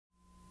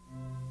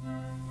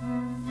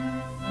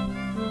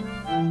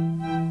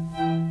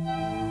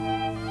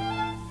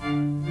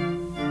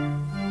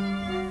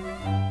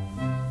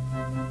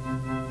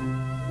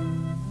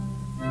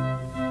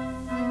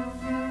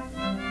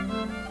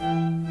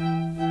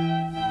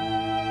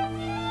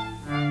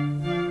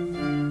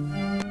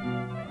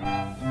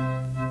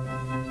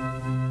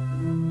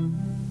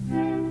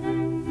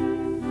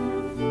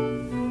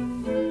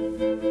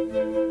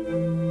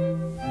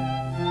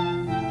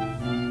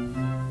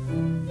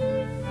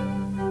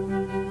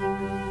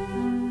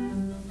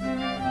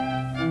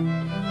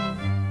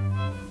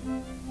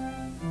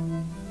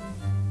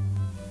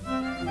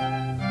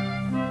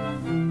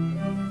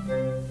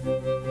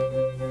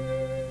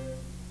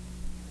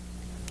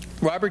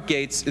Robert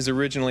Gates is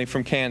originally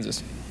from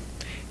Kansas.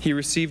 He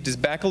received his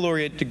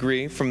baccalaureate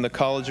degree from the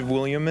College of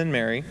William and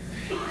Mary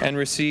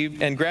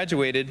and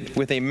graduated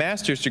with a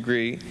master's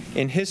degree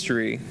in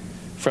history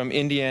from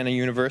Indiana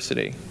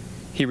University.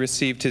 He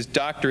received his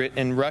doctorate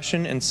in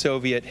Russian and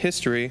Soviet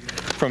history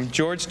from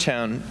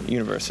Georgetown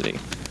University.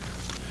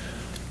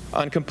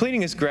 On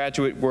completing his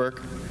graduate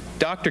work,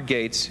 Dr.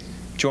 Gates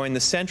joined the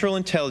Central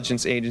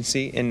Intelligence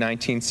Agency in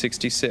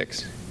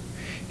 1966.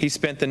 He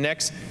spent the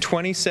next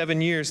 27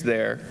 years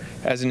there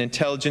as an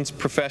intelligence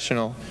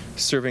professional,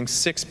 serving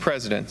 6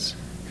 presidents.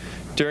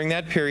 During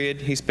that period,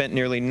 he spent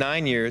nearly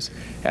 9 years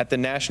at the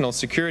National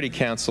Security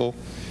Council,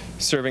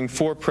 serving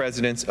 4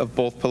 presidents of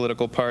both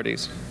political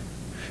parties.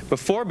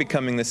 Before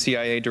becoming the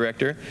CIA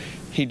director,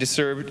 he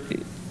served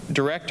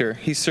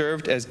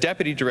as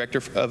Deputy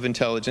Director of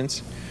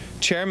Intelligence,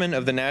 Chairman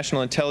of the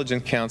National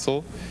Intelligence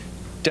Council,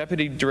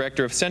 Deputy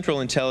Director of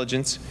Central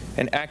Intelligence,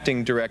 and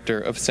Acting Director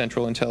of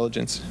Central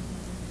Intelligence.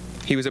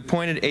 He was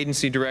appointed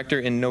agency director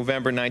in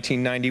November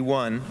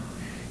 1991.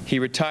 He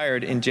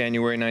retired in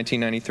January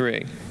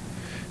 1993.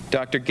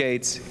 Dr.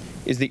 Gates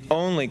is the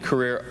only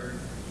career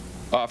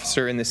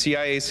officer in the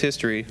CIA's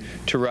history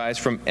to rise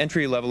from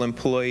entry-level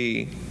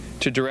employee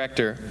to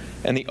director,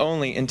 and the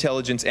only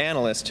intelligence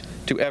analyst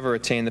to ever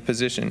attain the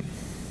position.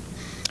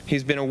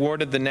 He's been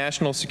awarded the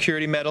National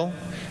Security Medal,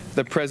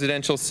 the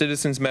Presidential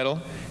Citizens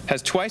Medal,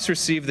 has twice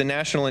received the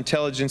National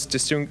Intelligence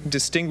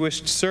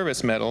Distinguished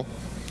Service Medal,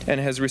 and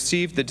has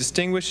received the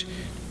Distinguished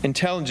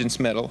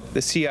Intelligence Medal,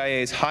 the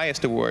CIA's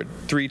highest award,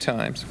 3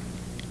 times.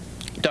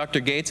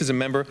 Dr. Gates is a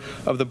member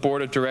of the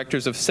board of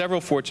directors of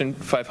several Fortune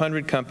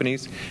 500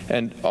 companies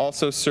and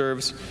also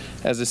serves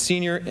as a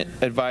senior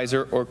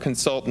advisor or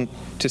consultant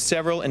to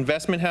several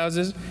investment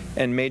houses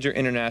and major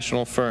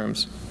international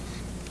firms.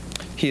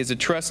 He is a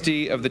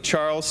trustee of the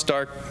Charles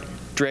Stark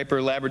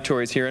Draper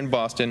Laboratories here in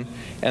Boston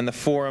and the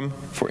Forum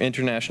for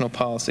International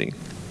Policy.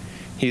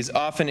 He is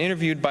often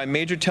interviewed by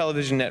major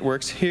television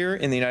networks here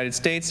in the United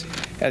States,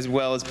 as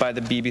well as by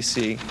the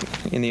BBC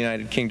in the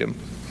United Kingdom.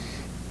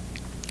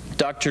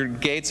 Dr.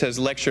 Gates has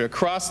lectured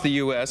across the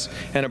U.S.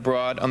 and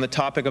abroad on the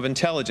topic of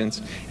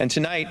intelligence, and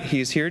tonight he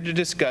is here to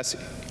discuss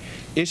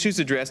issues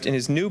addressed in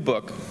his new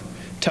book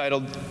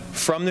titled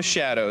From the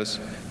Shadows,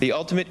 The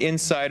Ultimate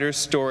Insider's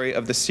Story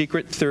of the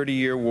Secret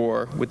 30-Year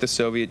War with the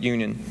Soviet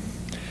Union.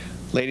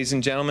 Ladies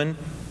and gentlemen,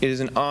 it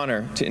is an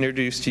honor to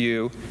introduce to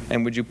you,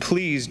 and would you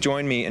please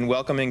join me in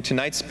welcoming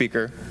tonight's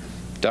speaker,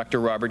 Dr.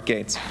 Robert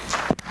Gates.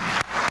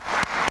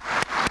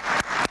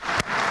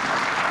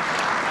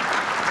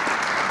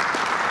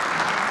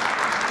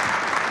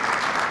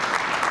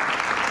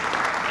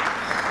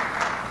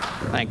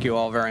 Thank you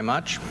all very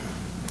much.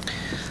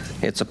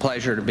 It's a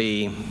pleasure to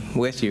be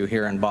with you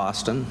here in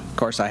Boston. Of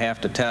course, I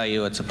have to tell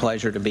you it's a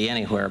pleasure to be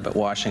anywhere but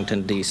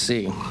Washington,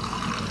 D.C.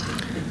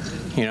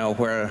 You know,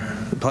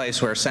 the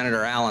place where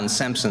Senator Alan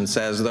Simpson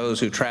says those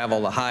who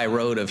travel the high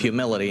road of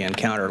humility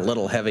encounter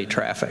little heavy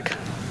traffic.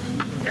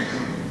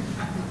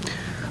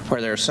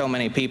 Where there are so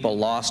many people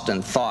lost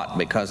in thought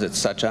because it's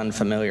such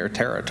unfamiliar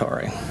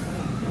territory.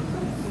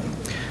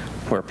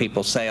 Where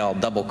people say, I'll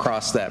double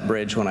cross that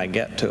bridge when I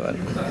get to it.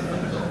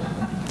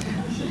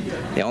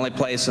 The only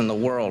place in the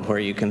world where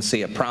you can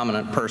see a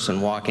prominent person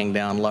walking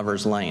down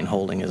Lover's Lane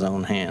holding his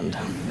own hand.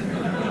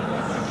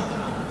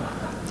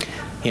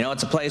 You know,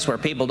 it's a place where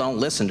people don't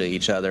listen to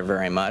each other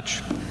very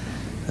much.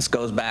 This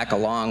goes back a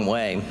long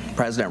way.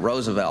 President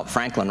Roosevelt,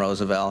 Franklin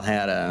Roosevelt,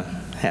 had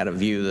a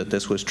view that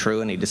this was true,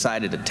 and he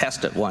decided to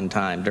test it one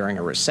time during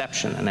a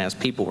reception. And as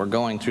people were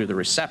going through the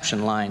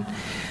reception line,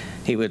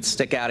 he would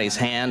stick out his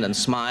hand and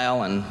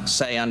smile and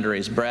say under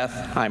his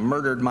breath, "I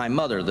murdered my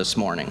mother this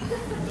morning."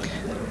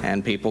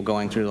 And people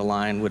going through the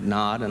line would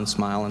nod and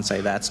smile and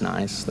say, "That's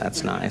nice,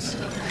 that's nice."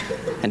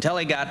 Until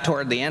he got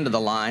toward the end of the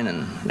line,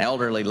 and an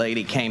elderly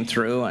lady came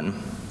through,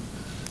 and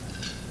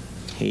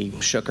he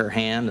shook her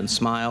hand and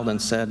smiled and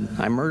said,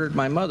 "I murdered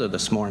my mother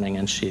this morning."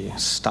 And she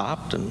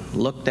stopped and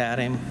looked at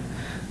him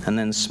and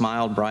then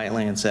smiled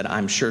brightly and said,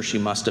 "I'm sure she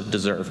must have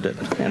deserved it,"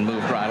 and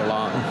moved right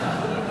along.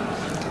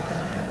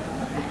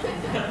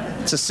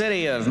 It's a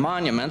city of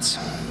monuments.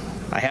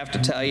 I have to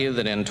tell you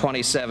that in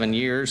 27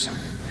 years,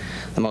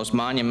 the most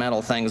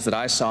monumental things that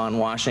I saw in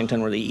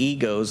Washington were the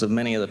egos of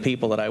many of the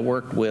people that I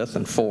worked with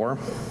and for.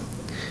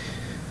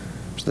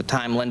 It was the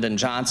time Lyndon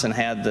Johnson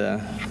had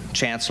the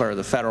Chancellor of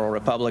the Federal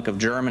Republic of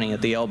Germany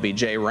at the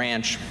LBJ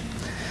Ranch.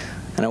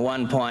 And at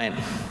one point,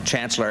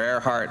 Chancellor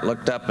Earhart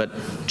looked up at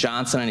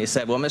Johnson and he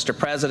said, "Well, Mr.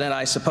 President,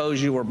 I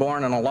suppose you were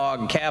born in a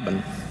log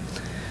cabin."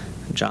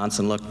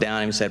 Johnson looked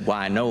down and he said,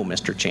 "Why, no,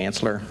 Mr.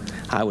 Chancellor,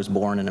 I was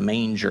born in a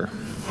manger."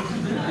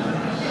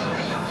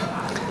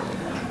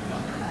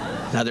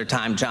 Another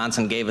time,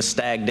 Johnson gave a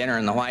stag dinner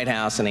in the White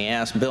House, and he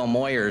asked Bill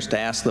Moyers to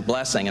ask the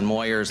blessing, and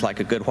Moyers, like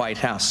a good White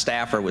House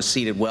staffer, was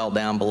seated well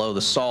down below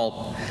the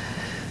salt.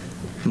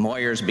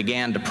 Moyers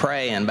began to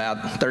pray, and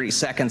about 30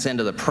 seconds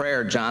into the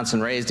prayer,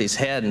 Johnson raised his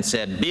head and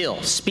said,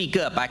 "Bill, speak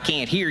up, I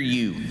can't hear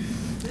you."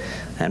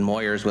 And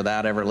Moyers,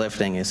 without ever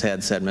lifting his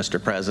head, said,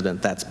 "Mr.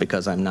 President, that's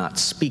because I'm not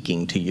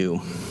speaking to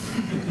you."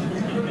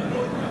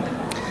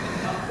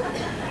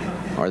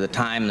 or the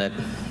time that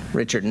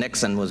Richard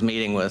Nixon was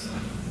meeting with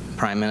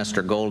Prime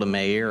Minister Golda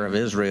Meir of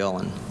Israel,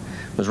 and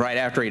it was right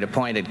after he'd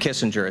appointed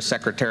Kissinger as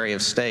Secretary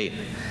of State.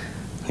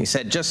 He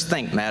said, "Just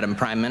think, Madam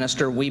Prime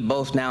Minister, we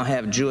both now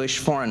have Jewish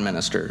foreign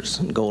ministers."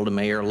 And Golda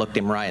Meir looked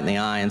him right in the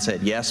eye and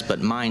said, "Yes,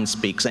 but mine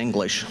speaks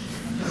English."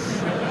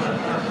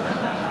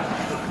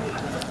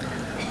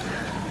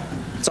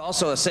 It's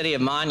also a city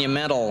of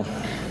monumental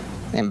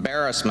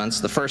embarrassments.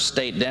 The first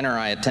state dinner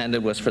I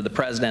attended was for the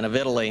President of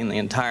Italy, and the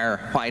entire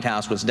White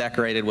House was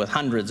decorated with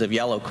hundreds of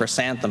yellow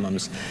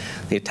chrysanthemums,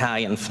 the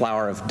Italian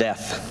flower of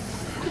death.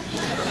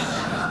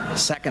 The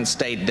second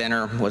state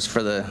dinner was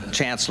for the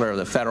Chancellor of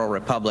the Federal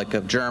Republic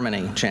of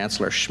Germany,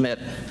 Chancellor Schmidt,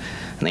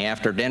 and the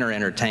after-dinner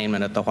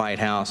entertainment at the White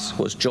House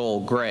was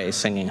Joel Grey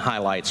singing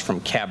highlights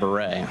from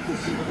Cabaret.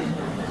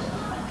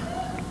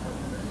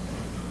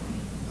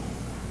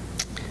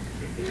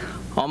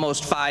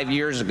 Almost 5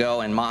 years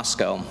ago in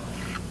Moscow,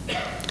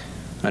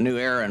 a new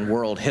era in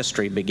world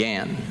history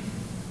began.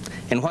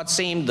 In what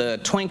seemed the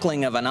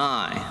twinkling of an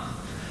eye,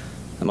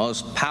 the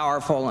most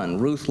powerful and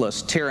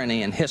ruthless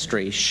tyranny in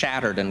history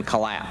shattered and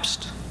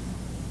collapsed.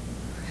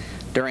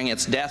 During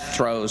its death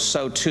throes,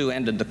 so too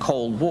ended the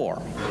Cold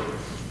War,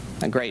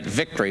 a great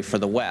victory for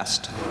the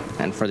West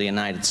and for the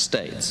United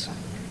States.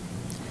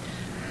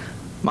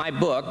 My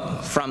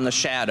book, From the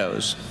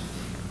Shadows,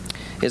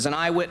 is an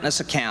eyewitness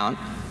account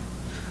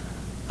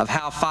of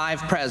how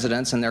 5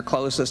 presidents and their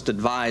closest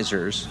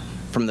advisors,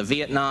 from the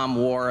Vietnam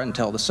War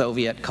until the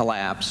Soviet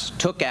collapse,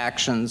 took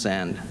actions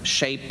and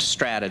shaped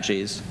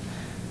strategies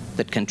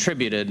that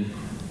contributed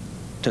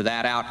to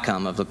that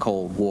outcome of the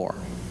Cold War.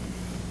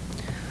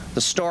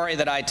 The story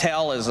that I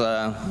tell is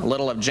a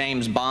little of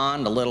James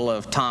Bond, a little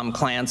of Tom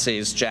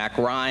Clancy's Jack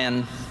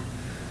Ryan,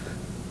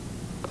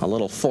 a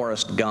little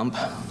Forrest Gump,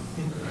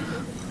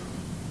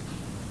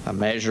 a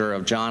measure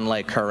of John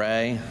Le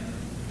Carré,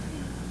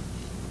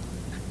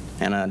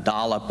 and a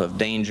dollop of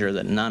danger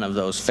that none of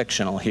those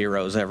fictional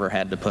heroes ever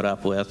had to put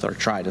up with or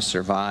try to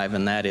survive,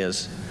 and that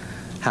is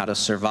how to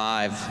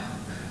survive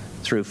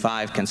through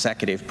 5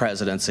 consecutive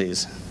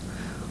presidencies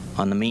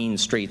on the mean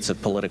streets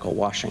of political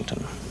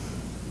Washington.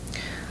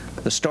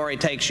 The story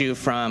takes you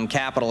from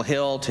Capitol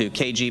Hill to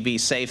KGB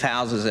safe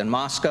houses in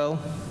Moscow,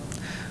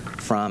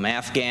 from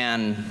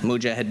Afghan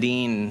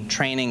Mujahideen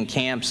training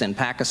camps in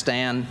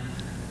Pakistan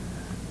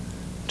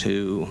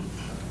to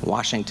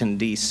Washington,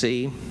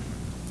 D.C.,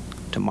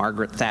 to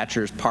Margaret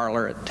Thatcher's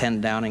parlor at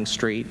 10 Downing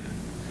Street,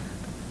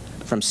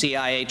 from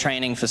CIA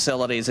training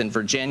facilities in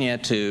Virginia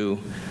to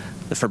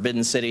the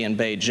Forbidden City in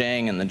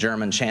Beijing and the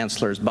German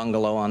Chancellor's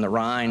bungalow on the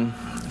Rhine,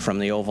 from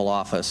the Oval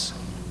Office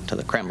to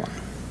the Kremlin.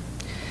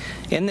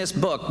 In this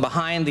book,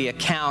 behind the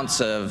accounts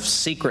of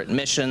secret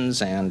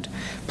missions and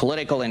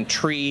political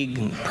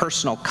intrigue,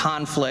 personal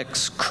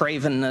conflicts,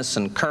 cravenness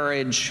and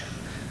courage,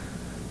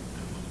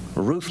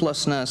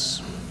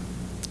 ruthlessness,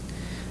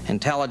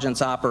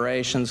 intelligence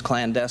operations,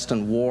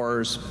 clandestine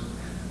wars,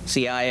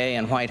 CIA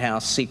and White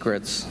House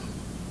secrets,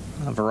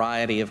 a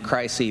variety of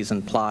crises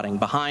and plotting.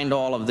 Behind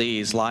all of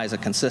these lies a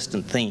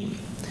consistent theme,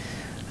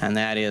 and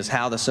that is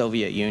how the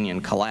Soviet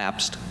Union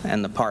collapsed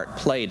and the part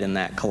played in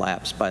that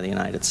collapse by the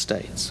United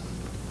States.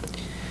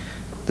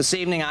 This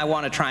evening I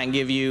want to try and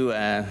give you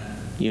a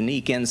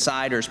unique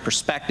insider's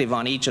perspective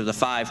on each of the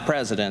 5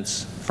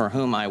 presidents for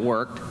whom I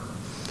worked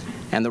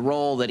and the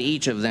role that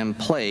each of them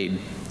played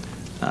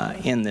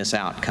in this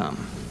outcome.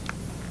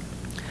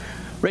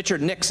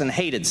 Richard Nixon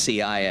hated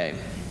CIA.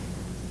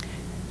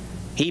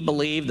 He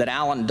believed that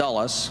Allen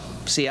Dulles,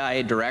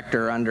 CIA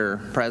director under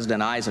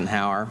President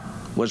Eisenhower,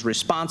 was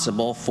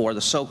responsible for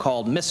the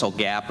so-called missile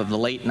gap of the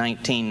late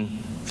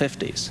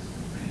 1950s.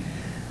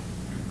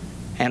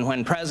 And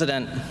when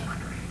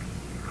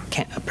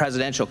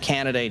presidential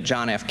candidate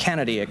John F.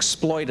 Kennedy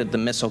exploited the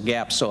missile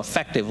gap so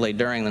effectively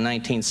during the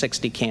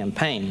 1960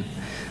 campaign,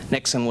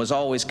 Nixon was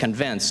always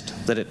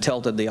convinced that it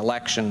tilted the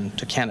election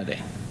to Kennedy,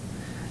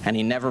 and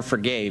he never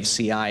forgave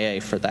CIA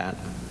for that.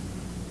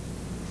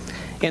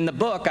 In the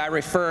book, I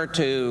refer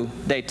to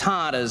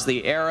détente as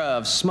the era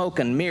of smoke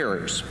and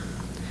mirrors.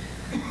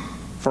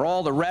 For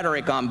all the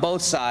rhetoric on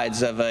both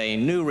sides of a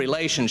new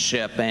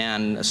relationship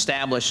and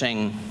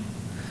establishing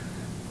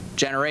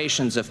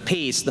generations of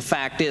peace, the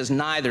fact is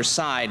neither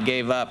side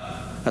gave up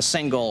a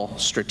single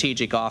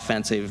strategic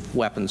offensive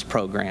weapons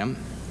program,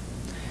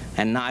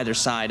 and neither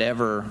side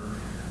ever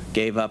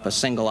gave up a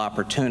single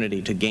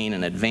opportunity to gain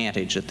an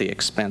advantage at the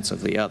expense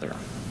of the other.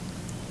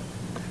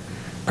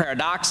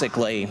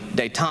 Paradoxically,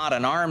 détente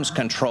and arms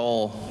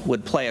control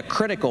would play a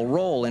critical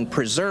role in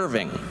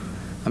preserving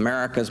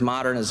America's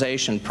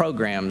modernization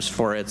programs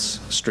for its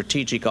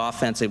strategic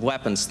offensive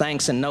weapons,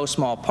 thanks in no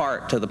small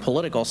part to the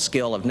political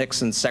skill of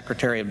Nixon's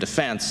Secretary of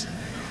Defense,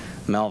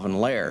 Melvin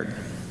Laird.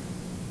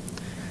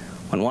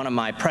 When one of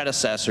my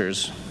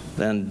predecessors,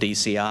 then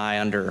DCI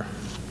under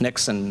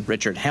Nixon,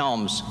 Richard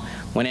Helms,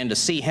 went in to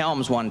see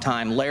Helms one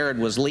time, Laird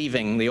was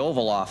leaving the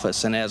Oval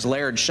Office, and as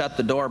Laird shut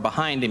the door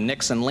behind him,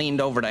 Nixon leaned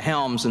over to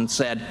Helms and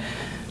said,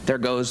 "There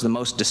goes the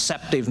most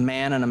deceptive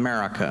man in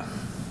America."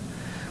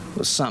 It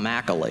was some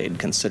accolade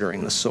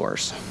considering the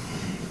source.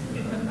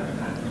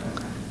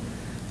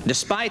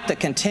 Despite the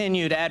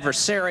continued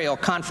adversarial,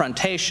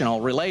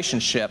 confrontational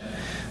relationship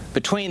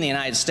between the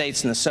United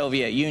States and the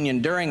Soviet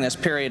Union during this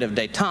period of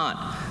détente,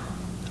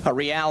 a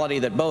reality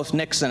that both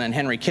Nixon and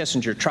Henry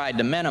Kissinger tried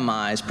to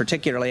minimize,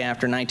 particularly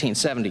after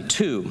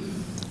 1972,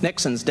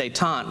 Nixon's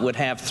détente would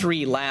have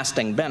three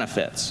lasting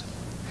benefits.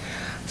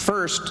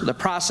 First, the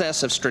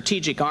process of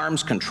strategic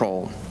arms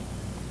control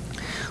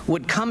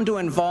would come to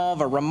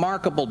involve a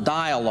remarkable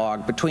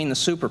dialogue between the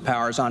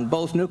superpowers on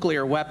both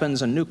nuclear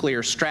weapons and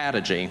nuclear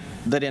strategy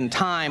that in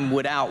time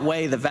would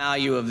outweigh the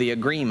value of the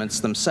agreements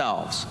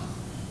themselves.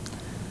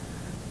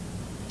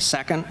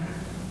 Second,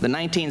 the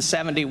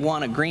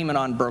 1971 agreement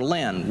on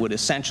Berlin would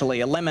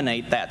essentially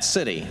eliminate that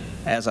city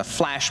as a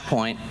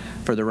flashpoint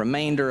for the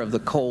remainder of the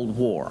Cold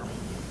War.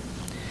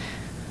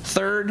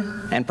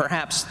 Third, and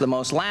perhaps the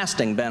most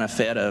lasting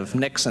benefit of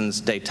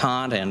Nixon's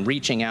détente and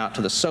reaching out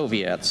to the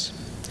Soviets,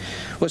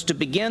 was to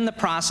begin the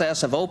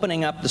process of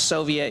opening up the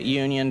Soviet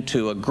Union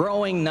to a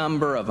growing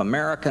number of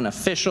American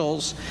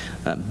officials,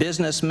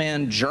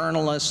 businessmen,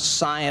 journalists,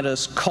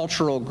 scientists,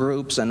 cultural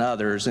groups, and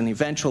others, and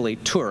eventually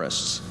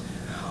tourists,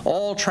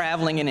 all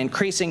traveling in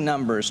increasing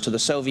numbers to the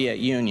Soviet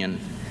Union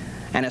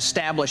and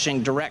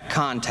establishing direct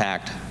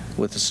contact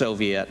with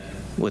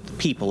the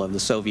people of the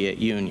Soviet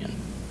Union.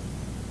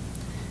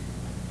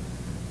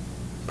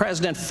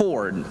 President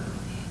Ford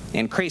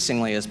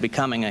increasingly is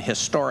becoming a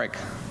historic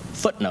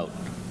footnote,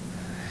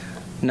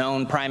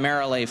 known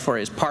primarily for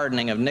his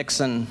pardoning of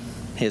Nixon,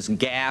 his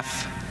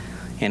gaffe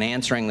in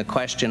answering the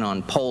question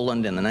on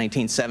Poland in the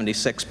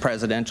 1976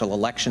 presidential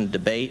election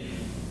debate,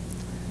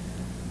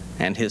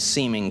 and his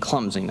seeming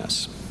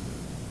clumsiness.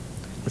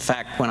 In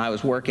fact, when I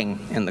was working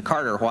in the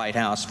Carter White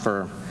House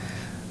for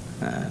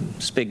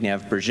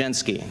Zbigniew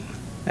Brzezinski,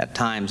 at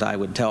times I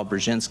would tell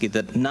Brzezinski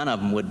that none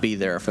of them would be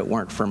there if it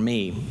weren't for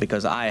me,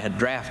 because I had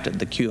drafted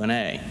the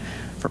Q&A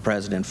for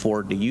President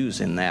Ford to use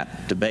in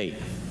that debate.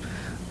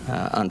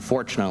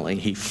 Unfortunately,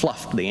 he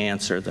fluffed the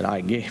answer that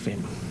I gave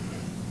him.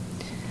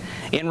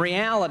 In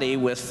reality,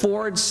 with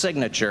Ford's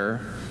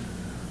signature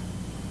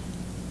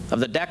of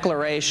the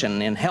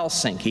declaration in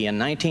Helsinki in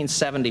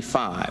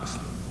 1975,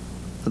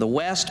 the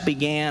West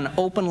began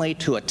openly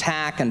to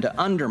attack and to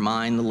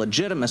undermine the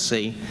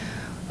legitimacy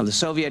of the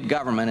Soviet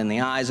government in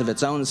the eyes of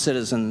its own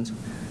citizens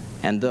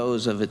and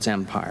those of its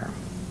empire.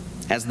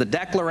 As the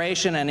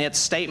declaration and its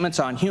statements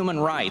on human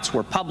rights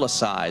were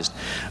publicized,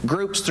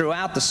 groups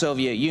throughout the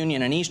Soviet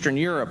Union and Eastern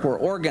Europe were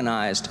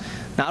organized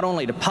not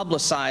only to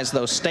publicize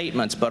those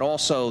statements, but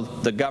also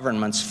the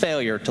government's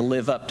failure to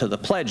live up to the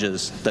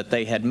pledges that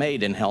they had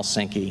made in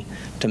Helsinki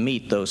to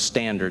meet those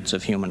standards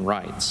of human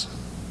rights.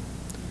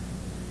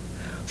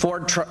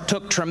 Ford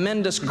took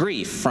tremendous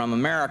grief from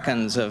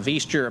Americans of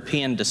East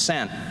European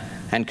descent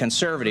and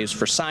conservatives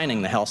for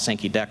signing the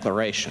Helsinki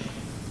Declaration.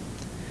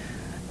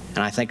 And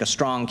I think a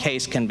strong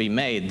case can be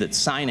made that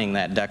signing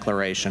that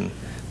declaration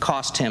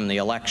cost him the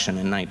election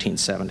in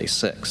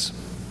 1976.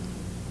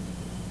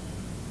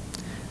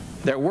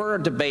 There were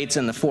debates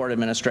in the Ford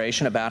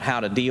administration about how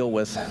to deal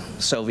with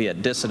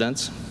Soviet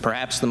dissidents.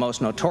 Perhaps the most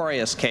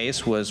notorious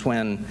case was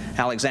when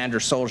Alexander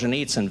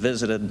Solzhenitsyn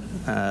visited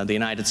the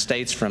United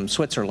States from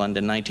Switzerland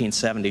in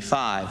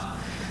 1975.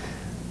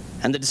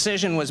 And the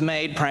decision was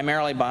made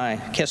primarily by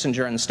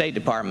Kissinger and the State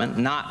Department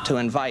not to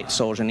invite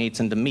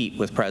Solzhenitsyn to meet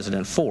with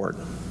President Ford.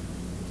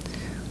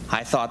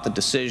 I thought the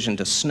decision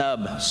to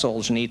snub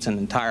Solzhenitsyn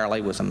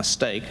entirely was a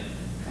mistake.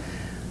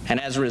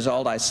 And as a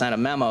result, I sent a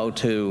memo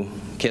to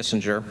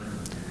Kissinger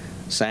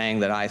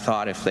saying that I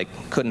thought if they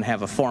couldn't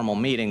have a formal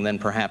meeting, then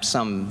perhaps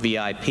some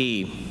VIP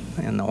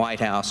in the White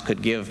House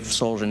could give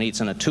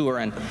Solzhenitsyn a tour,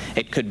 and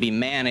it could be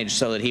managed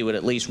so that he would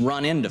at least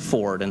run into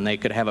Ford and they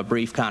could have a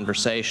brief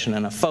conversation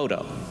and a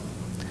photo.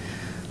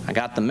 I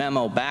got the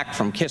memo back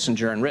from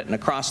Kissinger, and written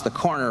across the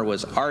corner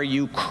was, "Are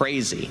you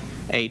crazy,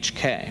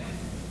 HK?"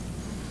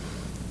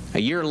 A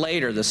year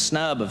later, the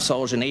snub of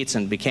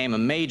Solzhenitsyn became a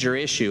major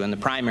issue in the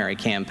primary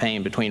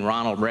campaign between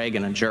Ronald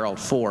Reagan and Gerald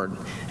Ford,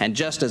 and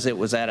just as it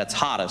was at its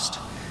hottest,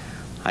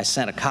 I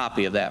sent a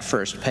copy of that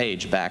first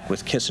page back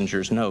with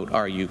Kissinger's note,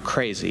 "Are you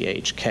crazy,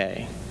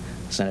 HK?"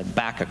 Sent it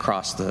back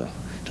across to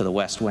the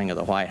West Wing of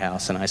the White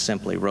House, and I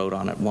simply wrote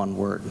on it one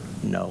word: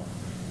 no.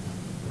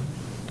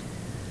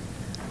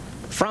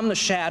 From the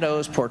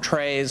Shadows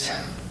portrays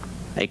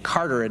a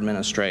Carter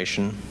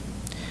administration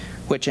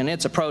which in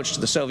its approach to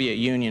the Soviet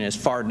Union is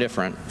far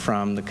different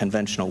from the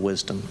conventional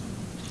wisdom.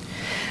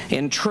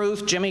 In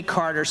truth, Jimmy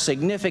Carter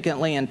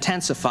significantly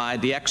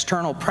intensified the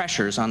external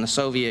pressures on the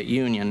Soviet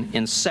Union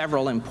in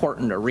several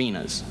important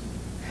arenas.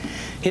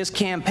 His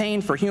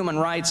campaign for human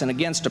rights and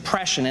against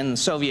oppression in the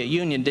Soviet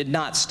Union did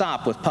not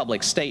stop with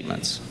public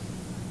statements.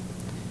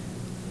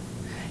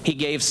 He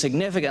gave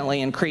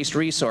significantly increased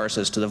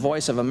resources to the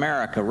Voice of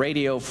America,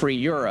 Radio Free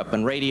Europe,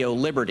 and Radio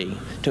Liberty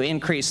to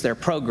increase their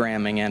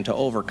programming and to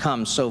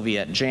overcome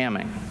Soviet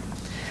jamming.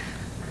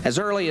 As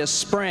early as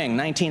spring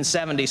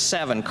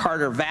 1977,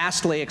 Carter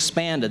vastly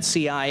expanded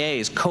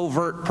CIA's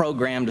covert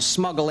program to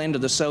smuggle into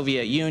the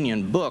Soviet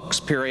Union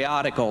books,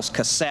 periodicals,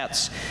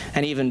 cassettes,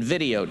 and even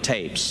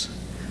videotapes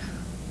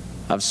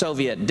of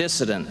Soviet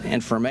dissident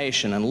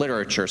information and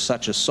literature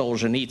such as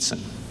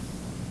Solzhenitsyn,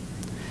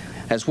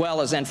 as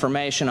well as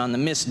information on the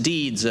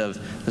misdeeds of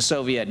the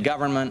Soviet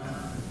government,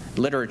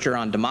 literature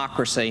on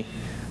democracy,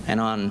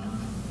 and on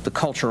the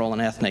cultural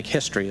and ethnic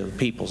history of the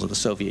peoples of the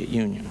Soviet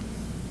Union.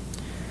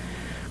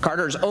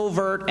 Carter's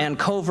overt and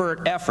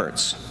covert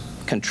efforts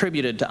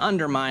contributed to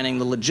undermining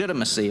the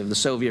legitimacy of the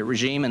Soviet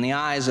regime in the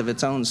eyes of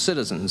its own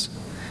citizens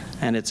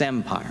and its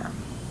empire.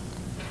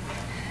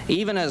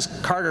 Even as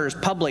Carter's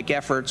public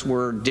efforts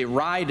were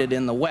derided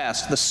in the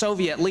West, the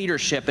Soviet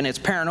leadership in its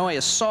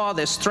paranoia saw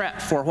this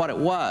threat for what it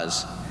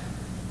was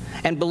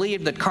and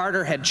believed that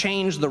Carter had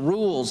changed the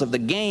rules of the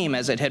game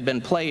as it had been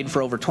played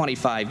for over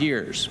 25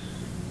 years.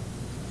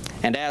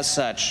 And as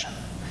such,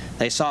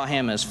 they saw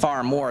him as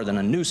far more than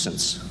a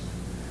nuisance,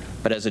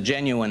 but as a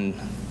genuine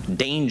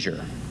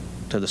danger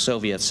to the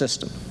Soviet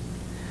system,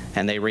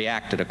 and they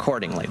reacted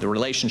accordingly. The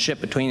relationship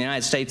between the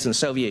United States and the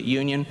Soviet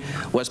Union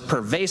was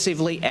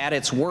pervasively at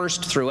its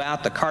worst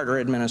throughout the Carter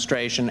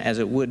administration, as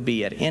it would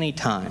be at any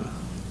time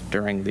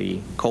during the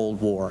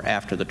Cold War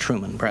after the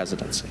Truman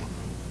presidency.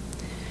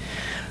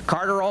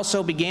 Carter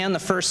also began the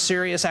first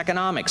serious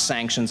economic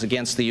sanctions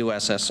against the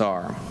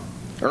USSR.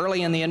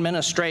 Early in the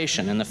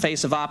administration, in the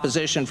face of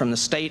opposition from the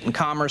State and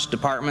Commerce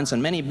departments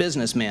and many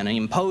businessmen, he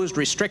imposed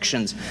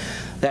restrictions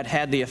that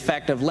had the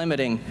effect of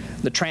limiting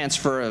the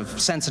transfer of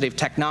sensitive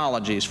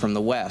technologies from the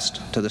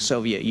West to the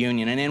Soviet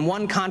Union. And in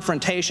one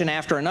confrontation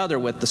after another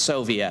with the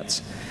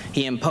Soviets,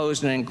 he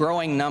imposed a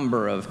growing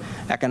number of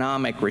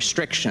economic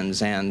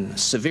restrictions and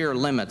severe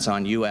limits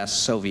on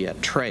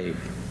U.S.-Soviet trade.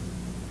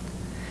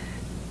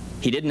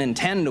 He didn't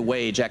intend to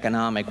wage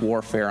economic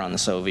warfare on the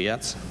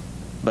Soviets,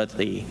 but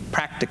the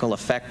practical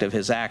effect of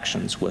his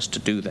actions was to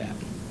do that.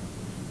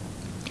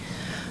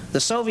 The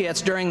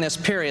Soviets during this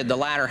period, the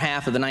latter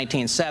half of the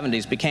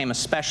 1970s, became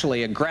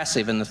especially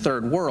aggressive in the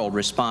Third World,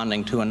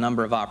 responding to a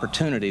number of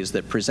opportunities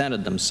that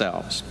presented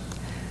themselves.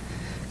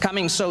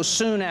 Coming so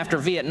soon after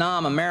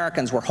Vietnam,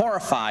 Americans were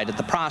horrified at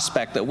the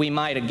prospect that we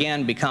might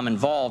again become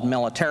involved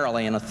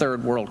militarily in a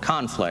Third World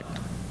conflict.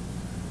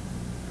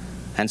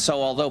 And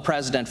so although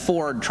President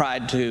Ford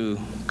tried to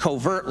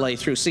covertly,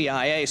 through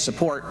CIA,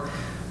 support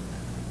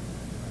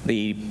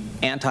the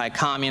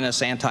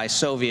anti-communist,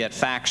 anti-Soviet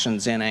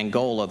factions in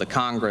Angola, the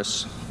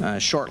Congress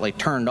shortly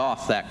turned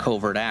off that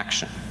covert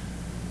action.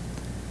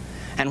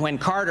 And when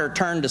Carter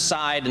turned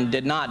aside and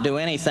did not do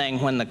anything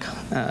when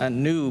the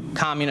new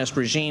communist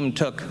regime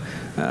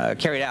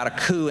carried out a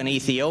coup in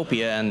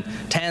Ethiopia and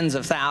tens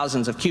of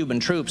thousands of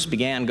Cuban troops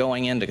began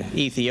going into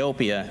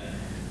Ethiopia,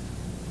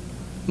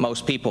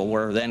 most people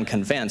were then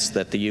convinced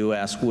that the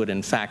U.S. would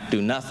in fact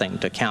do nothing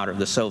to counter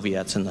the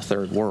Soviets in the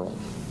Third World.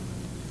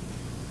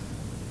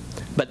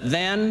 But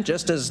then,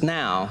 just as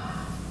now,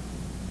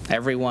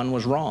 everyone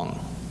was wrong.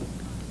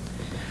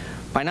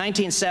 By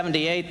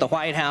 1978, the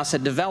White House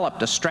had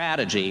developed a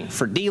strategy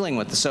for dealing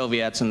with the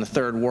Soviets in the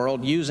Third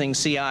World using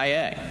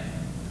CIA.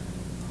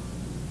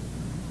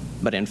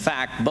 But in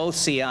fact, both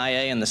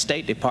CIA and the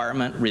State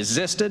Department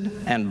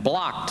resisted and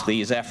blocked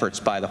these efforts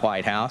by the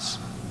White House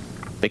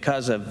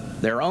because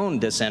of their own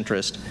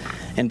disinterest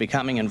in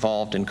becoming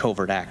involved in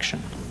covert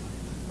action.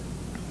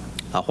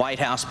 A White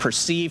House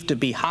perceived to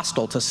be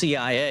hostile to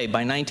CIA by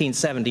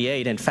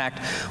 1978, in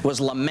fact, was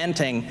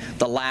lamenting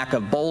the lack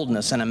of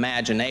boldness and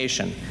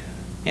imagination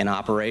in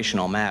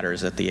operational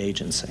matters at the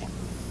agency.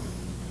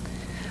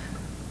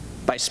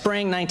 By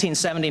spring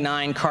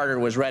 1979, Carter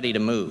was ready to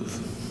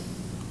move.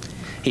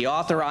 He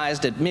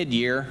authorized at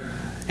mid-year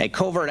a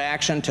covert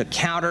action to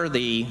counter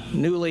the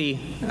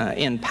newly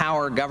in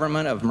power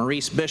government of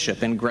Maurice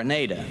Bishop in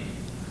Grenada.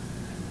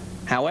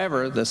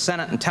 However, the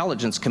Senate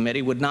Intelligence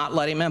Committee would not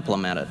let him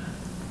implement it.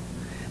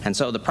 And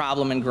so the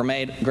problem in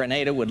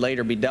Grenada would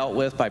later be dealt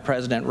with by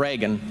President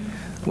Reagan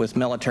with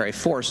military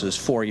forces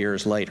 4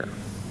 years later.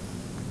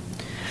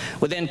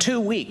 Within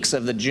 2 weeks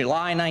of the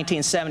July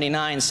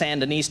 1979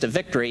 Sandinista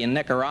victory in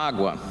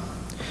Nicaragua,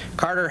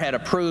 Carter had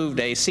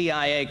approved a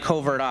CIA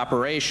covert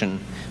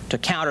operation to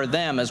counter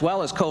them, as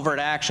well as covert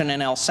action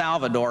in El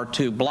Salvador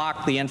to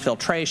block the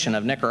infiltration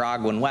of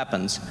Nicaraguan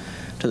weapons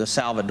to the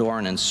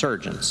Salvadoran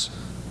insurgents.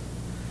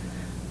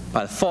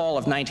 By the fall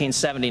of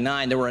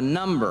 1979, there were a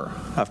number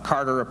of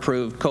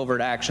Carter-approved covert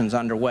actions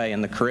underway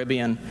in the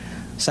Caribbean,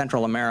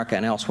 Central America,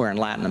 and elsewhere in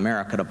Latin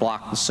America to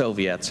block the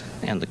Soviets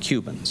and the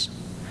Cubans.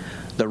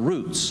 The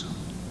roots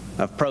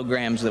of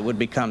programs that would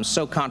become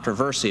so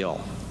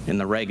controversial in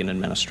the Reagan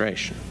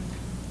administration.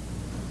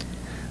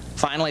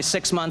 Finally,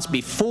 6 months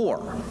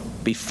before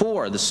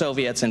the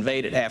Soviets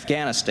invaded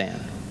Afghanistan,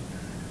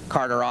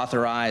 Carter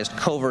authorized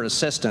covert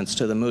assistance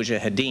to the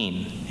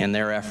Mujahideen in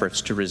their efforts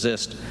to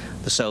resist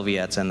the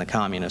Soviets and the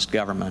communist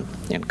government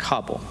in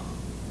Kabul.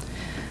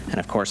 And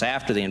of course,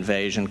 after the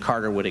invasion,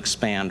 Carter would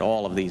expand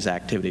all of these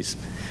activities.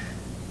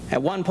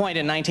 At one point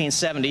in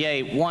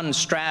 1978, one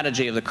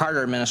strategy of the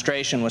Carter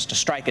administration was to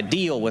strike a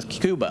deal with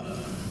Cuba,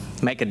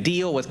 make a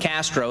deal with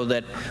Castro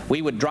that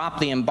we would drop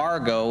the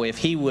embargo if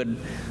he would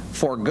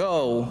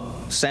forego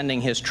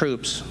sending his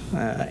troops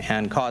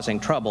and causing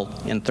trouble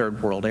in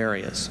Third World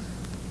areas.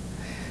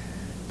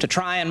 To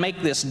try and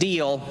make this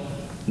deal,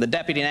 the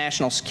Deputy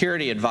National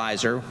Security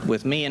Advisor,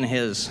 with me in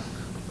his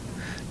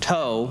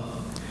tow,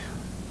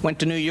 went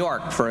to New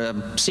York for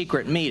a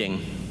secret meeting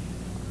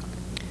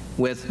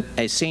with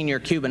a senior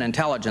Cuban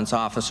intelligence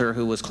officer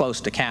who was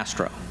close to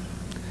Castro.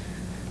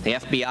 The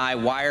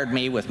FBI wired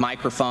me with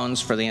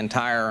microphones for the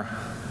entire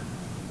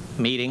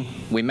meeting.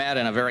 We met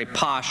in a very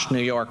posh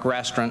New York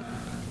restaurant.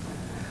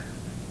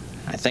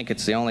 I think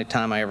it's the only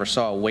time I ever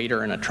saw a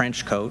waiter in a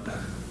trench coat.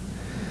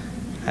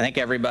 I think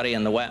everybody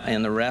in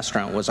the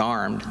restaurant was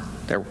armed.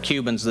 There were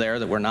Cubans there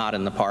that were not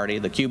in the party.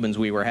 The Cubans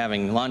we were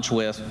having lunch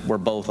with were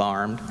both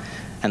armed,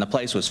 and the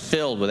place was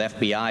filled with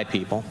FBI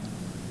people.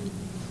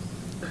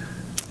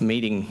 The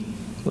meeting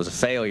was a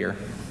failure.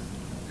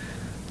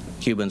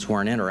 Cubans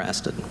weren't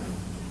interested.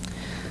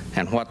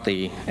 And what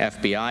the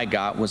FBI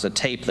got was a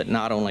tape that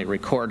not only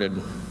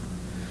recorded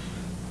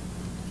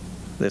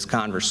this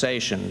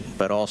conversation,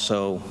 but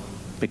also,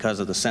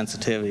 because of the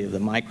sensitivity of the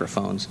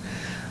microphones,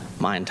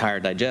 my entire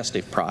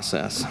digestive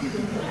process.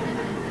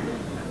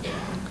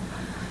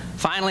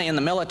 Finally, in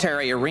the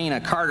military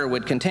arena, Carter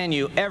would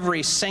continue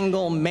every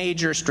single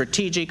major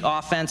strategic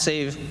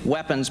offensive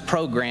weapons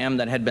program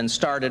that had been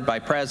started by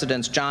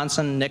Presidents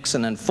Johnson,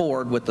 Nixon, and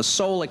Ford, with the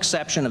sole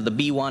exception of the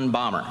B-1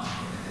 bomber.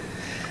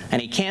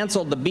 And he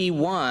canceled the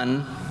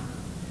B-1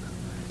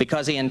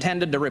 because he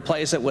intended to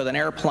replace it with an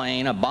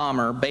airplane, a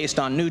bomber, based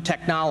on new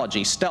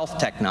technology, stealth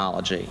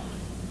technology.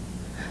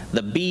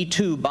 The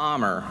B-2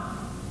 bomber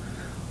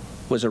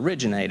was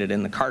originated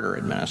in the Carter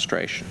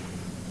administration.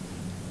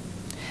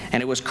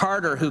 And it was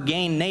Carter who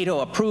gained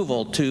NATO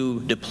approval to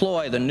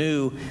deploy the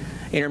new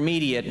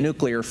intermediate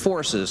nuclear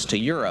forces to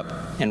Europe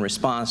in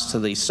response to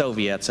the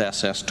Soviets'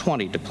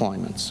 SS-20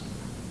 deployments,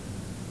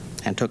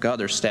 and took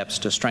other steps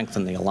to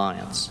strengthen the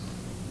alliance.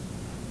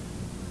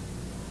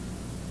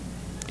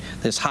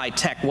 This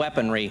high-tech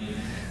weaponry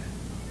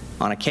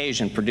on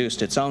occasion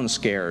produced its own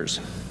scares.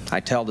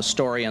 I tell the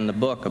story in the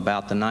book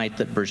about the night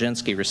that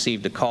Brzezinski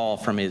received a call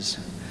from his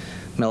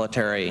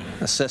military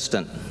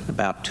assistant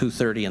about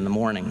 2:30 in the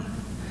morning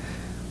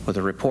with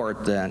a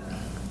report that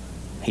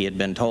he had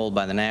been told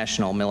by the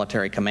National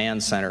Military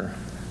Command Center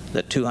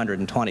that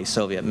 220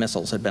 Soviet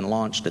missiles had been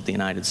launched at the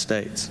United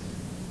States.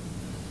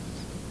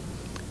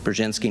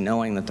 Brzezinski,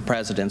 knowing that the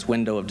president's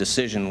window of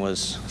decision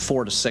was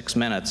 4 to 6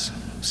 minutes,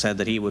 said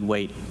that he would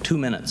wait 2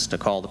 minutes to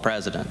call the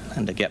president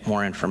and to get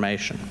more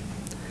information.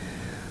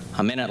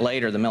 A minute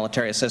later, the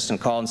military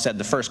assistant called and said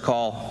the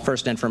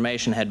first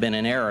information had been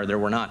in error. There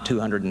were not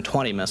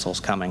 220 missiles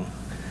coming,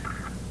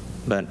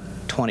 but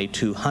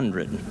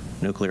 2,200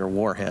 nuclear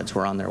warheads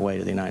were on their way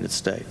to the United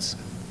States.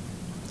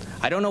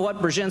 I don't know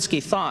what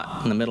Brzezinski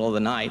thought in the middle of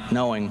the night,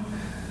 knowing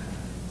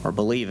or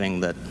believing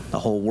that the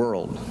whole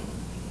world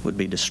would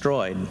be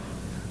destroyed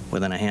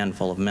within a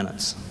handful of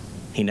minutes.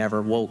 He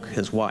never woke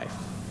his wife.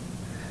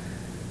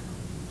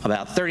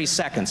 About 30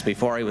 seconds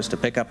before he was to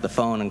pick up the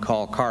phone and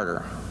call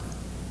Carter,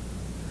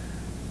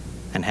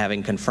 and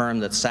having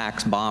confirmed that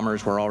SAC's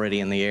bombers were already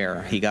in the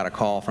air, he got a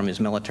call from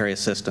his military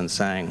assistant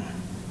saying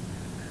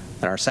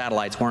that our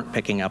satellites weren't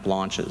picking up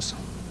launches,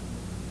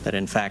 that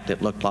in fact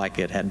it looked like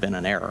it had been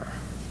an error,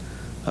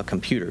 a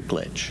computer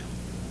glitch.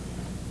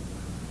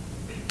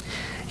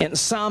 In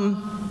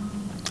sum,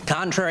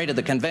 contrary to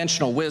the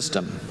conventional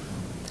wisdom,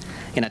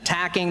 in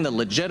attacking the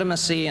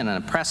legitimacy and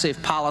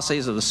oppressive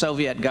policies of the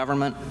Soviet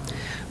government,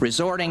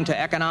 resorting to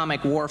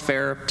economic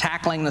warfare,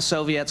 tackling the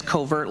Soviets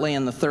covertly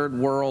in the Third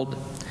World,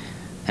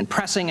 and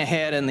pressing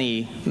ahead in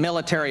the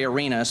military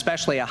arena,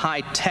 especially a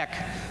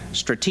high-tech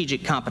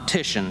strategic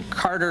competition,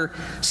 Carter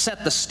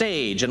set the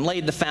stage and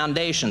laid the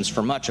foundations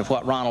for much of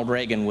what Ronald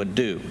Reagan would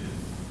do,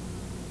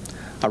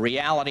 a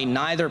reality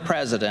neither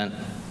president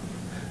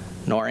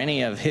nor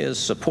any of his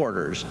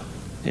supporters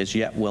is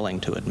yet willing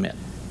to admit.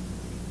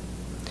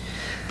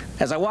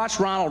 As I watched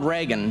Ronald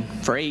Reagan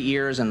for 8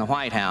 years in the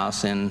White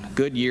House, in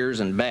good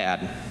years and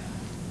bad,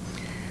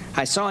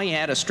 I saw he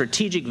had a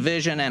strategic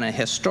vision and a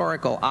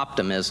historical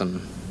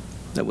optimism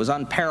that was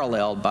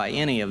unparalleled by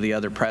any of the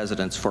other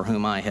presidents for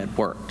whom I had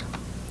worked.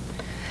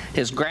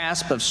 His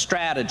grasp of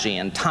strategy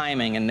and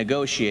timing and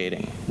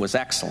negotiating was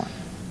excellent.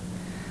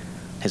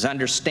 His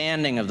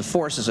understanding of the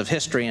forces of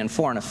history and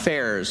foreign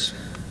affairs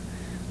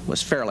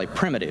was fairly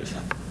primitive,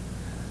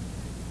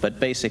 but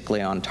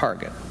basically on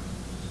target.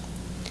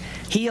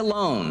 He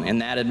alone in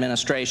that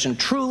administration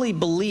truly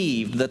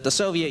believed that the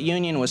Soviet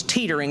Union was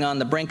teetering on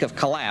the brink of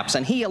collapse,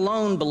 and he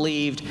alone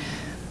believed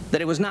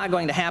that it was not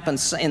going to happen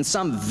in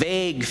some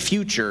vague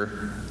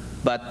future,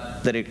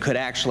 but that it could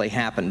actually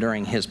happen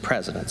during his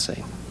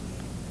presidency.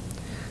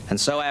 And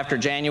so after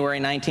January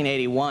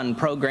 1981,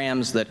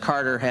 programs that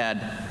Carter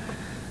had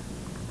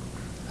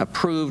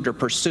approved or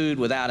pursued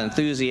without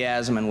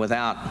enthusiasm and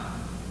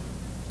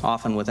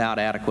often without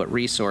adequate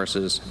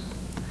resources,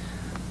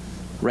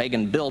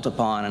 Reagan built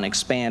upon and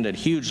expanded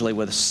hugely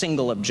with a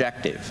single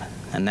objective,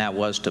 and that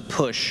was to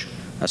push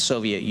a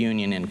Soviet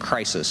Union in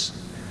crisis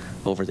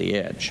over the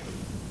edge.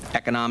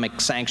 Economic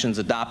sanctions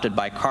adopted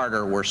by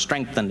Carter were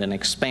strengthened and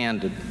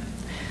expanded.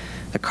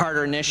 The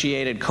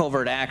Carter-initiated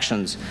covert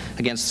actions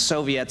against the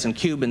Soviets and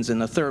Cubans in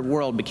the Third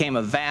World became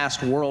a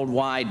vast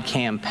worldwide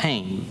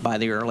campaign by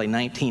the early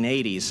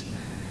 1980s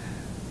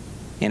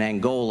in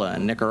Angola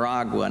and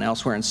Nicaragua and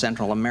elsewhere in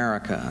Central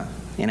America,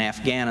 in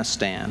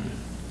Afghanistan,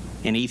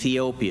 in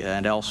Ethiopia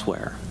and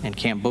elsewhere, in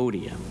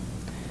Cambodia.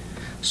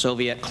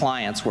 Soviet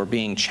clients were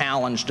being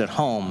challenged at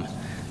home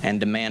and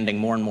demanding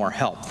more and more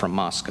help from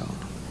Moscow.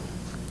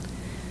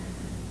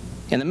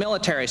 In the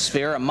military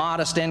sphere, a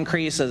modest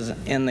increase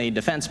in the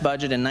defense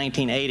budget in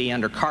 1980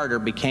 under Carter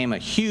became a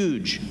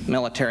huge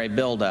military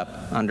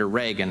buildup under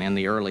Reagan in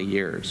the early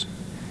years,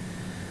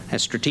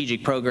 as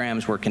strategic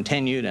programs were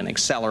continued and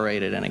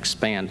accelerated and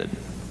expanded.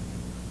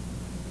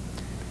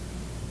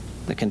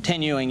 The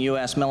continuing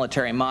U.S.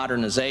 military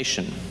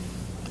modernization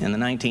in the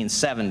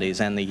 1970s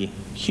and the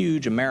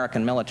huge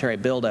American military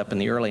buildup in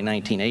the early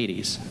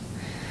 1980s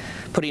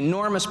put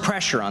enormous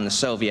pressure on the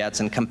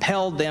Soviets and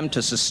compelled them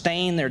to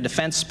sustain their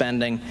defense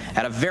spending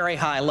at a very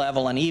high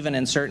level and even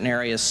in certain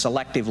areas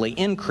selectively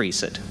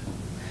increase it,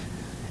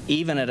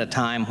 even at a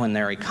time when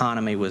their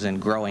economy was in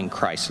growing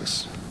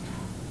crisis.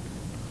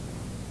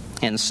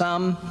 In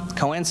sum,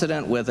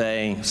 coincident with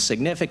a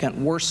significant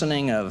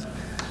worsening of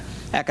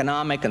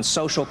economic and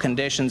social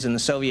conditions in the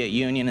Soviet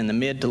Union in the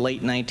mid to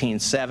late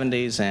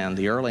 1970s and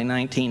the early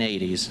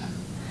 1980s,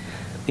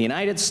 the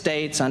United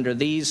States under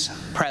these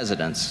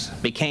presidents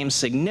became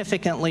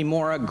significantly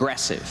more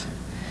aggressive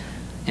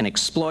in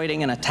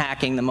exploiting and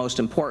attacking the most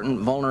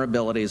important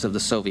vulnerabilities of the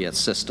Soviet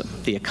system: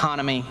 the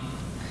economy,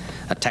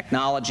 a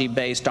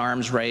technology-based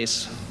arms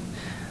race,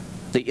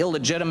 the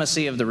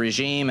illegitimacy of the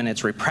regime and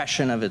its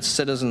repression of its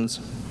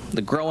citizens,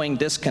 the growing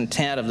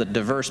discontent of the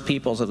diverse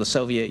peoples of the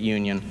Soviet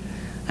Union,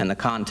 and the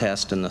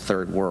contest in the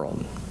Third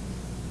World.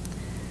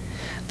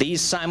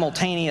 These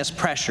simultaneous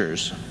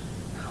pressures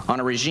on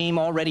a regime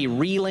already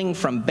reeling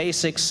from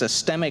basic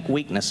systemic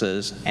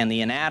weaknesses and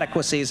the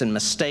inadequacies and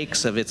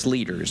mistakes of its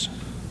leaders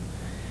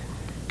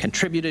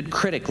contributed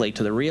critically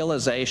to the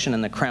realization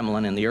in the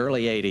Kremlin in the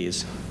early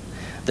 80s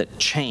that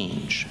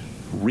change,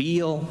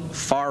 real,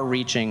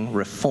 far-reaching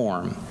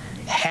reform,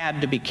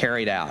 had to be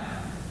carried out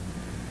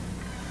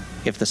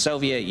if the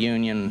Soviet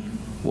Union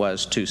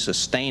was to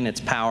sustain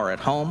its power at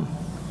home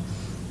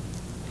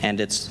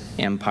and its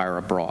empire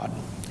abroad.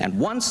 And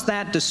once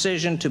that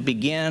decision to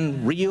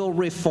begin real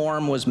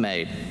reform was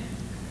made,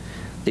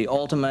 the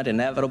ultimate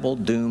inevitable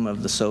doom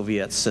of the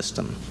Soviet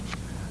system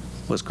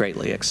was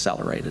greatly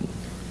accelerated.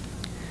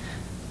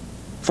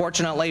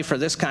 Fortunately for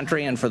this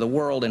country and for the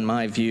world, in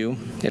my view,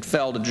 it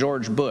fell to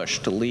George Bush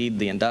to lead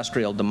the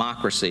industrial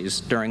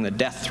democracies during the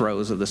death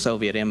throes of the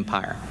Soviet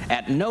empire.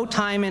 At no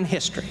time in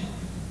history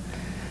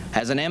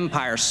has an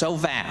empire so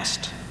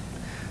vast,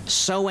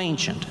 so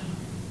ancient,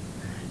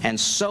 and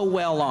so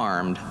well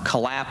armed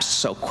collapsed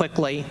so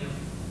quickly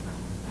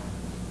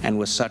and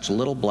with such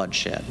little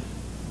bloodshed.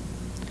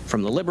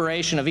 From the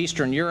liberation of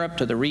Eastern Europe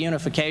to the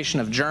reunification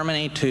of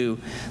Germany to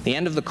the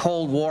end of the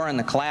Cold War and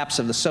the collapse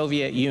of the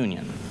Soviet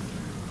Union,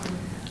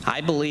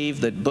 I believe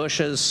that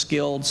Bush's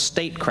skilled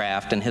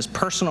statecraft and his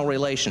personal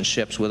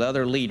relationships with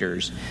other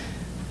leaders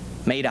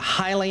made a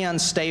highly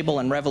unstable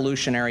and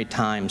revolutionary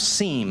time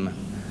seem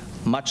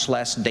much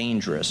less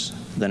dangerous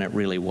than it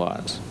really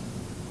was.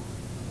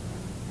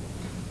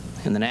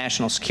 In the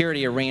national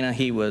security arena,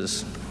 he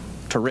was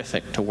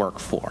terrific to work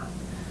for.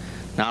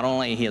 Not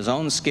only his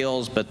own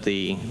skills, but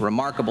the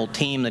remarkable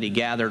team that he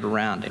gathered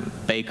around him: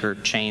 Baker,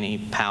 Cheney,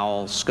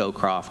 Powell,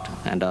 Scowcroft,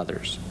 and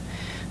others.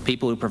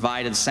 People who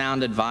provided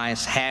sound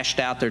advice, hashed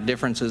out their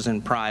differences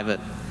in private,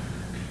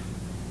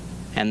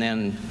 and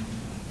then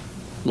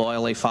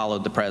loyally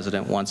followed the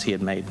president once he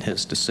had made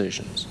his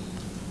decisions.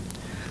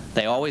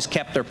 They always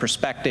kept their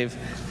perspective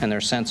and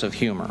their sense of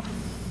humor.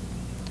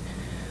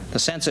 The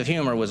sense of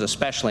humor was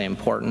especially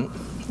important.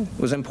 It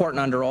was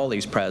important under all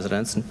these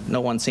presidents. No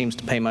one seems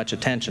to pay much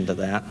attention to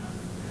that.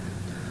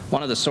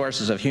 One of the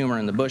sources of humor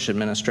in the Bush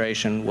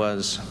administration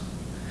was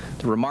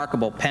the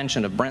remarkable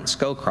penchant of Brent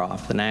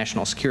Scowcroft, the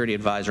national security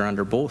advisor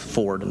under both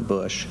Ford and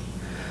Bush,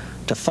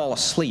 to fall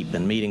asleep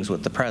in meetings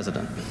with the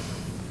president,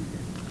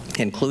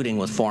 including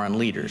with foreign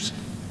leaders.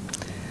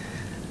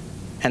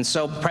 And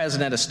so the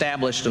president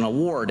established an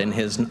award in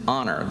his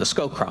honor, the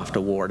Scowcroft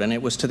Award, and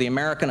it was to the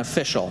American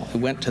official. It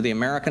went to the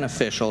American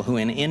official who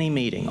in any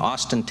meeting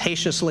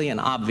ostentatiously and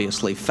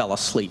obviously fell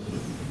asleep.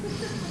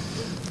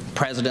 The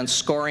president's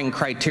scoring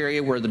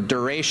criteria were the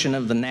duration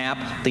of the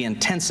nap, the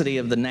intensity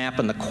of the nap,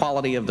 and the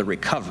quality of the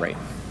recovery.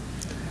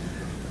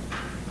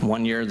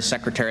 One year, the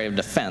Secretary of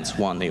Defense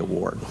won the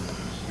award.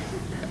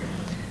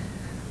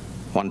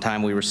 One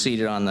time we were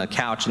seated on the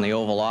couch in the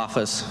Oval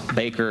Office,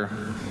 Baker,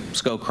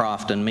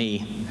 Scowcroft, and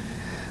me.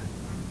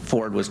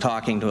 Ford was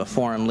talking to a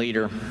foreign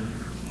leader.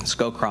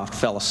 Scowcroft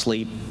fell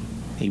asleep.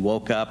 He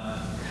woke up,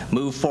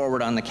 moved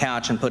forward on the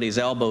couch, and put his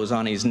elbows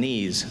on his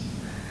knees.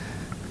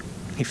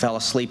 He fell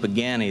asleep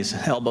again. His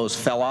elbows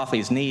fell off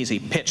his knees. He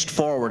pitched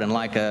forward, and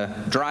like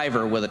a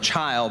driver with a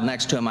child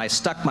next to him, I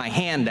stuck my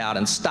hand out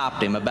and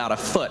stopped him about a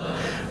foot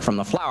from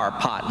the flower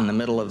pot in the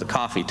middle of the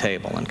coffee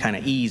table and kind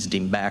of eased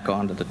him back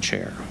onto the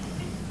chair.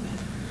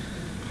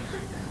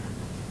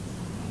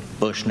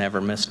 Bush never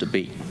missed a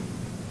beat.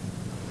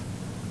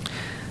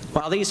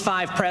 While these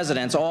 5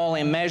 presidents all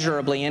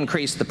immeasurably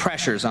increased the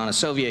pressures on a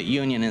Soviet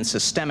Union in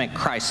systemic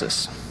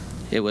crisis,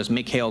 it was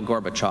Mikhail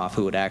Gorbachev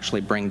who would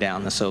actually bring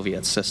down the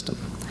Soviet system.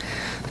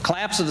 The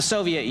collapse of the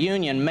Soviet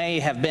Union may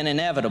have been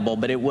inevitable,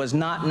 but it was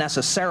not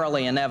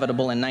necessarily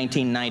inevitable in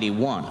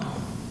 1991.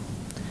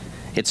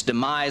 Its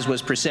demise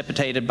was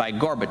precipitated by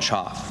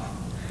Gorbachev,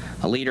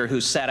 a leader who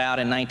set out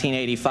in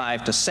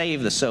 1985 to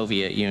save the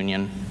Soviet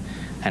Union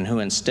and who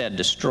instead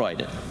destroyed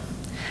it.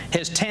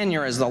 His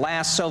tenure as the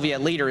last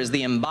Soviet leader is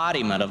the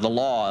embodiment of the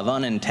law of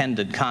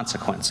unintended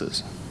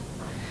consequences.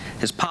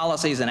 His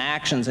policies and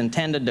actions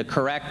intended to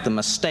correct the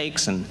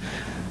mistakes and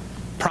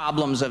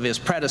problems of his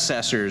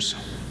predecessors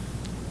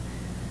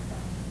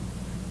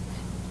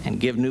and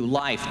give new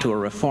life to a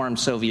reformed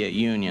Soviet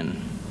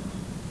Union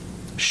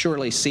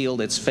surely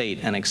sealed its fate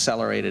and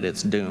accelerated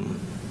its doom.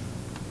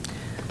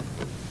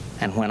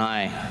 And when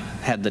I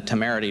had the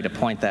temerity to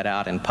point that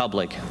out in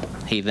public,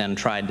 he then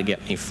tried to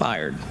get me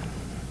fired.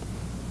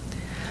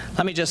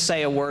 Let me just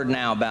say a word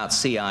now about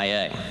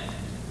CIA.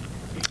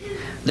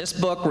 This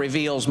book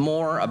reveals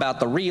more about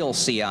the real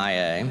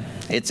CIA,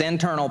 its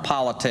internal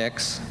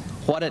politics,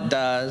 what it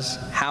does,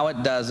 how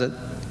it does it,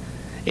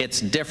 its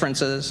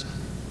differences,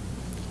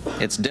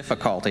 its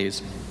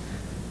difficulties,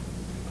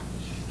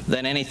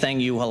 than anything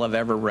you will have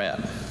ever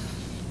read.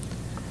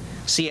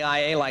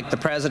 CIA, like the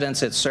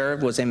presidents it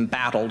served, was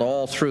embattled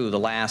all through the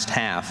last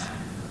half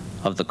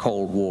of the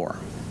Cold War.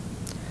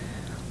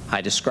 I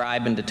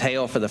describe in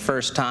detail for the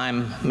first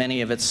time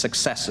many of its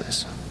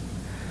successes,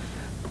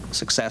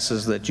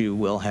 successes that you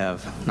will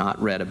have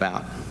not read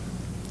about,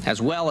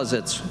 as well as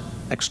its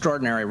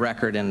extraordinary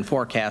record in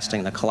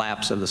forecasting the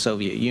collapse of the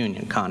Soviet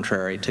Union,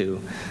 contrary to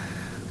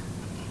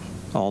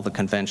all the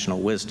conventional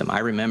wisdom. I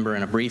remember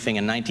in a briefing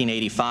in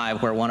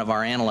 1985 where one of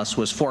our analysts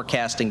was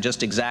forecasting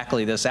just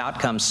exactly this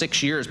outcome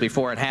 6 years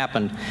before it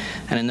happened,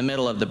 and in the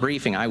middle of the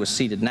briefing I was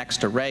seated next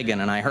to Reagan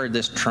and I heard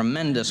this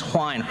tremendous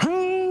whine,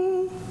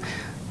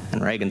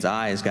 and Reagan's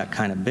eyes got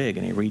kind of big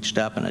and he reached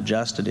up and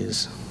adjusted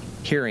his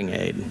hearing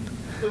aid.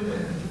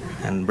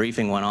 And the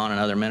briefing went on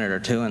another minute or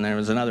two and there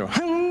was another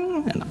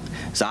and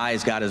his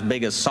eyes got as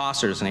big as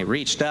saucers and he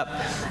reached up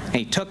and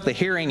he took the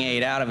hearing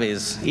aid out of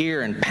his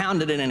ear and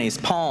pounded it in his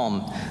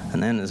palm,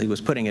 and then as he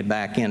was putting it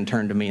back in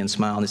turned to me and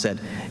smiled and he said,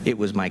 "It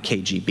was my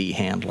KGB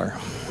handler."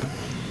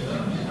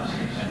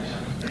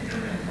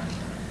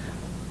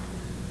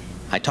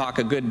 I talk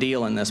a good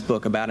deal in this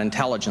book about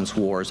intelligence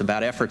wars,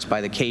 about efforts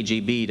by the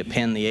KGB to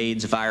pin the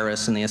AIDS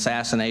virus and the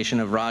assassination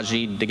of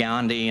Rajiv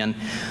Gandhi and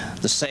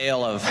the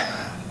sale of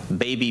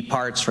baby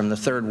parts from the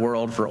third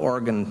world for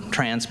organ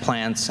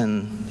transplants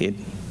in the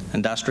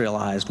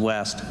industrialized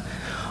West,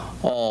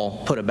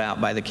 all put about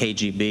by the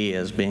KGB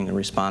as being the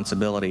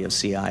responsibility of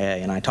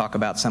CIA. And I talk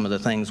about some of the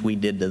things we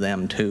did to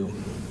them too.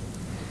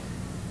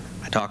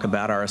 I talk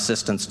about our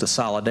assistance to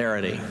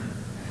Solidarity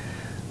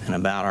and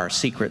about our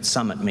secret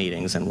summit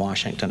meetings in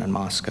Washington and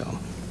Moscow.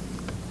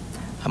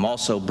 I'm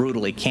also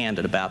brutally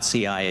candid about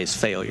CIA's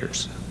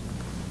failures.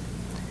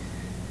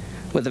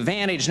 With the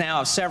vantage now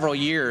of several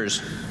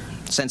years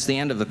since the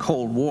end of the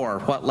Cold War,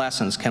 what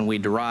lessons can we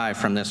derive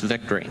from this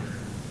victory?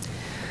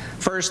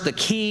 First, the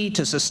key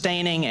to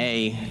sustaining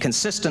a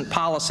consistent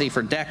policy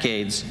for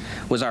decades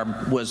was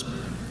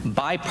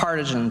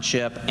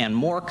bipartisanship and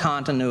more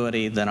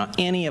continuity than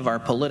any of our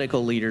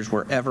political leaders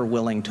were ever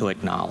willing to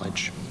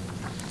acknowledge.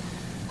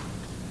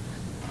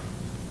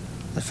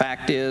 The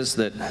fact is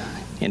that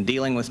in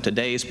dealing with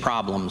today's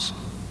problems,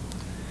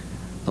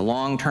 the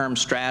long-term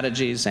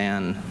strategies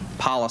and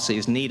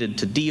policies needed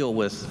to deal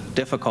with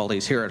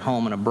difficulties here at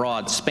home and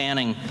abroad,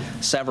 spanning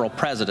several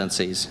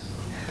presidencies,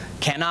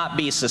 cannot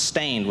be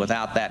sustained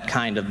without that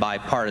kind of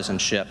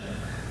bipartisanship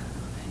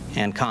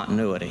and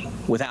continuity,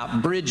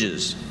 without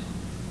bridges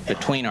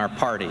between our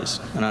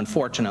parties. And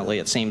unfortunately,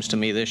 it seems to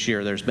me this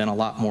year there's been a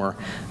lot more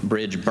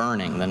bridge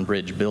burning than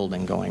bridge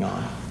building going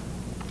on.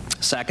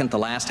 Second, the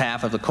last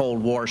half of the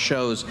Cold War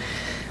shows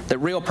that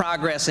real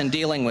progress in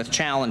dealing with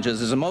challenges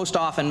is most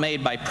often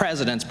made by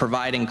presidents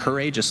providing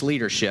courageous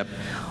leadership,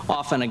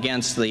 often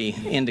against the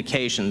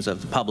indications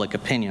of the public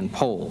opinion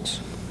polls.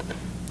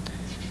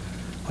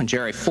 When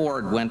Jerry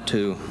Ford went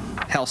to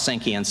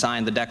Helsinki and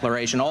signed the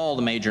Declaration, all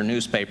the major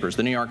newspapers,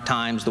 the New York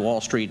Times, the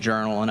Wall Street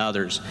Journal, and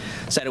others,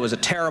 said it was a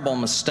terrible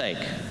mistake.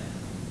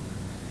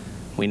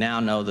 We now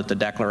know that the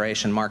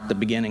Declaration marked the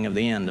beginning of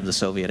the end of the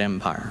Soviet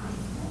Empire.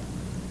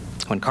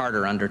 When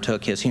Carter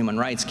undertook his human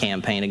rights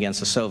campaign against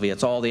the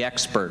Soviets, all the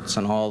experts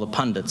and all the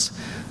pundits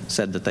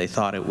said that they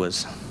thought it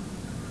was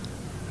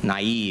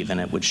naive and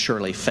it would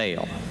surely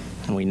fail.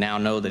 And we now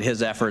know that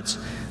his efforts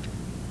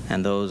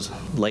and those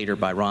later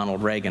by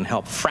Ronald Reagan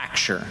helped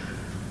fracture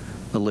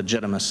the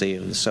legitimacy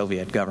of the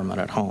Soviet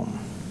government at home.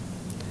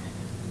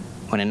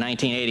 When in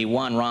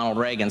 1981 Ronald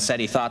Reagan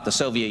said he thought the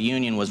Soviet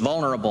Union was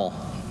vulnerable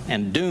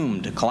and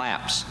doomed to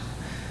collapse,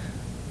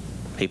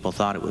 people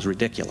thought it was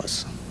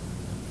ridiculous.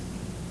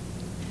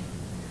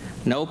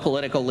 No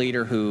political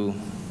leader who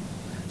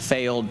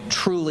failed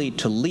truly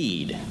to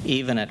lead,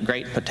 even at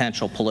great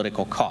potential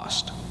political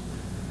cost,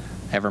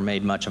 ever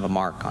made much of a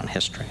mark on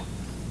history.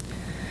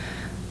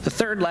 The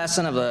third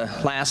lesson of the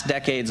last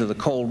decades of the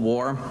Cold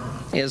War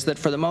is that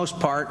for the most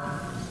part,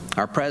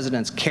 our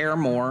presidents care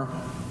more,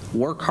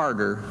 work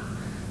harder,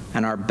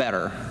 and are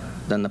better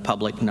than the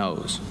public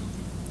knows.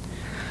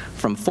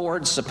 From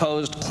Ford's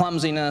supposed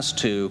clumsiness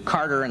to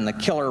Carter and the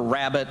killer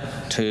rabbit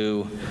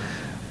to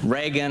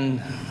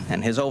Reagan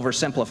and his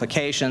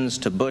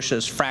oversimplifications to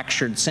Bush's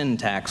fractured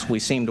syntax, we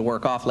seem to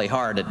work awfully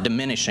hard at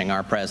diminishing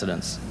our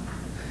presidents.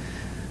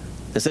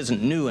 This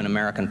isn't new in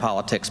American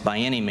politics by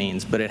any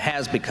means, but it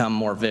has become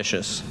more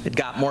vicious. It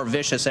got more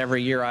vicious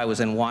every year I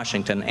was in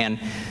Washington, and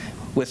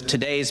with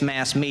today's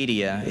mass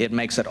media, it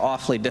makes it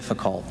awfully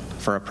difficult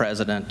for a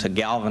president to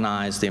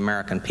galvanize the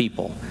American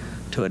people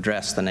to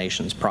address the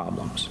nation's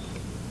problems.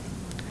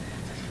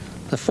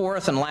 The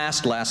fourth and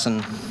last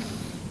lesson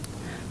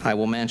I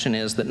will mention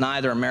is that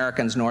neither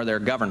Americans nor their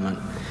government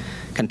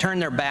can turn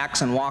their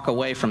backs and walk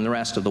away from the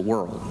rest of the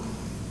world.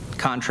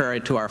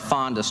 Contrary to our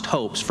fondest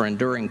hopes for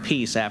enduring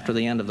peace after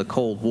the end of the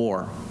Cold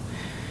War,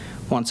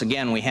 once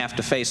again we have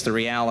to face the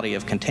reality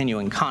of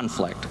continuing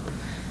conflict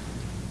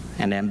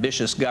and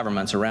ambitious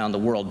governments around the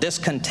world,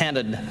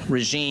 discontented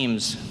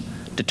regimes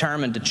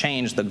determined to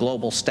change the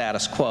global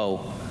status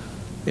quo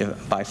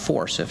by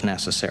force if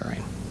necessary.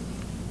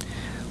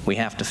 We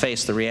have to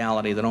face the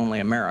reality that only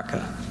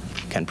America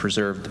can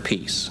preserve the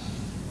peace.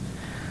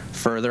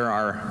 Further,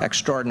 our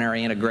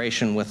extraordinary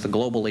integration with the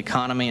global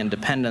economy and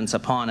dependence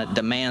upon it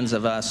demands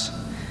of us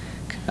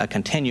a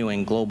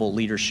continuing global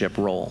leadership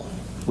role.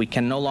 We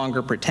can no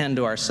longer pretend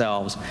to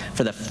ourselves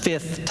for the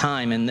fifth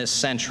time in this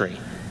century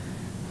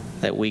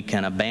that we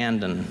can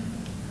abandon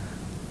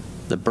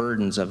the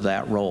burdens of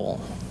that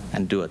role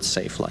and do it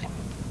safely.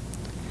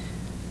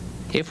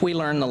 If we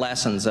learn the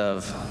lessons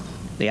of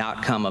the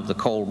outcome of the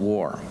Cold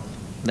War,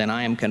 then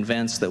I am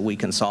convinced that we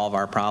can solve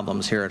our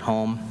problems here at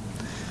home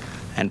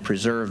and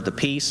preserve the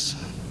peace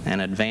and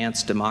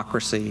advance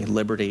democracy,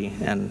 liberty,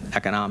 and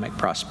economic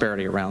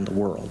prosperity around the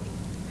world.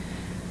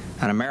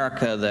 An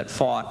America that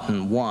fought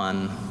and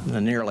won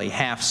the nearly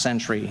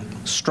half-century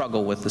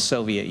struggle with the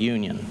Soviet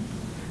Union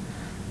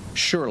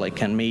surely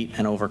can meet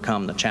and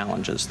overcome the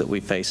challenges that we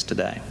face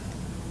today.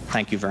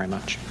 Thank you very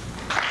much.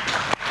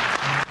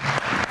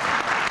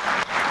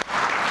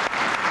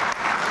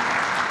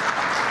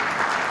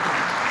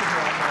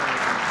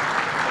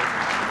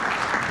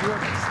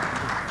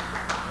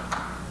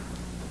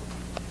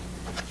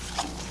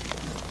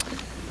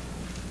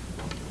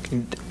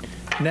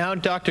 Now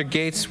Dr.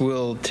 Gates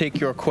will take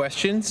your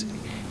questions.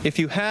 If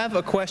you have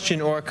a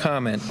question or a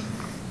comment,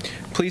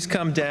 please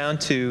come down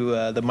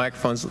to the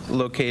microphones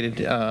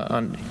located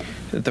on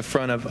the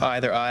front of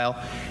either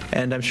aisle.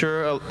 And I'm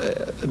sure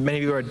many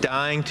of you are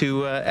dying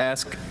to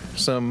ask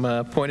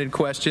some pointed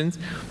questions,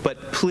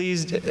 but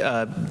please,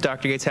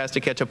 Dr. Gates has to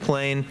catch a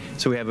plane,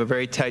 so we have a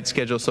very tight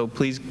schedule, so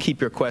please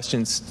keep your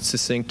questions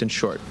succinct and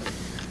short.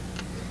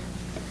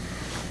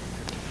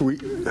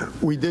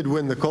 We did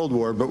win the Cold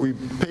War, but we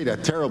paid a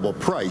terrible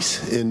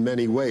price in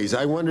many ways.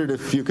 I wondered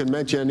if you could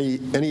mention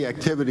any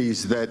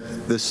activities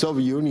that the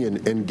Soviet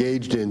Union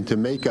engaged in to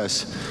make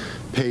us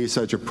pay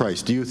such a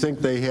price. Do you think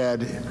they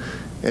had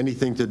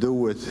anything to do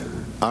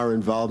with our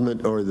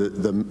involvement or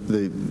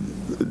the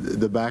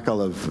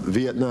debacle of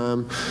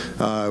Vietnam,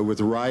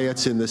 with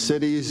riots in the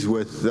cities,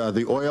 with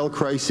the oil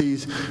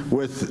crises,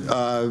 with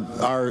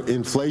our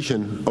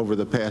inflation over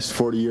the past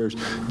 40 years?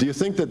 Do you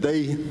think that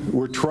they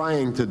were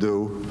trying to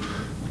do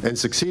and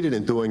succeeded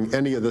in doing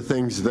any of the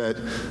things that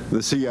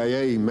the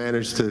CIA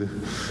managed to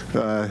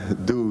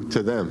do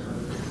to them?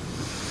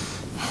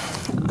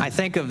 I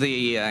think of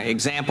the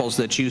examples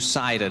that you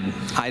cited,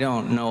 I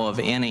don't know of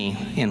any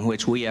in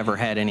which we ever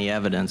had any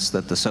evidence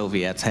that the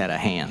Soviets had a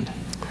hand.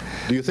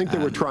 Do you think they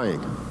were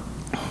trying?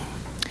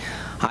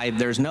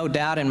 There's no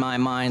doubt in my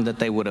mind that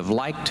they would have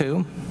liked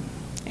to,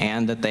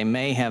 and that they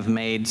may have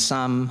made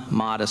some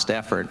modest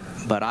effort,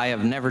 but I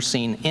have never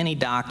seen any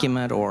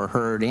document or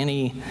heard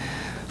any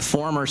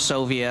former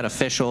Soviet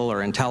official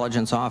or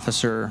intelligence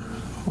officer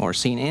or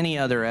seen any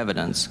other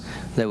evidence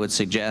that would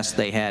suggest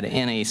they had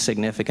any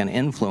significant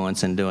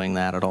influence in doing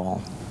that at all.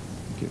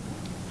 Thank you.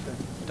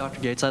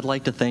 Dr. Gates, I'd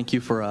like to thank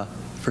you for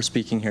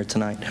speaking here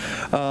tonight.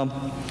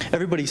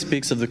 Everybody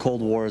speaks of the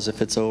Cold War as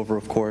if it's over,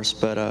 of course,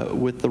 but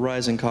with the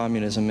rise in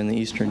communism in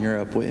Eastern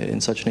Europe, in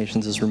such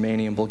nations as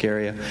Romania and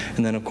Bulgaria,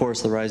 and then of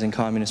course the rising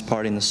Communist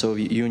Party in the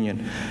Soviet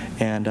Union,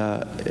 and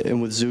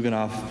with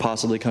Zyuganov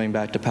possibly coming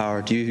back to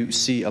power, do you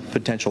see a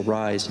potential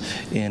rise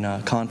in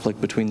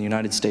conflict between the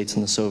United States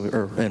and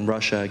and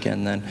Russia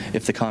again, then,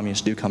 if the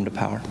communists do come to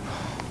power?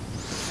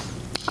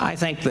 I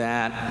think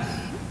that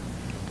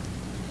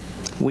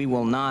we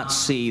will not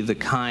see the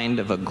kind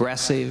of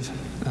aggressive,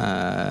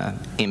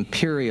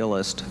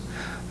 imperialist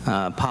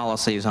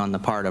policies on the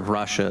part of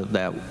Russia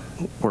that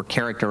were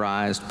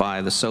characterized by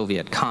the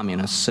Soviet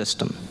communist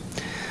system.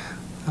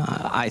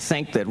 I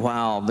think that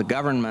while the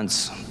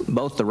governments,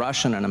 both the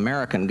Russian and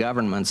American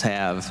governments,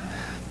 have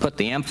put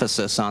the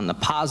emphasis on the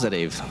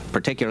positive,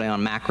 particularly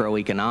on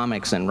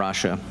macroeconomics in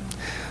Russia,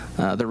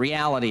 The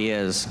reality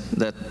is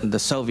that the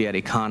Soviet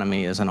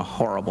economy is in a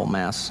horrible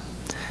mess.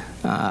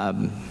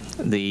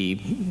 The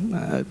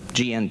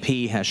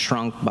GNP has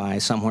shrunk by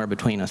somewhere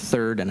between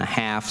 1/3 and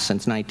 1/2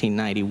 since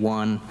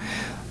 1991.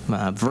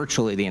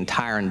 Virtually the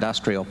entire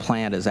industrial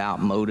plant is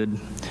outmoded.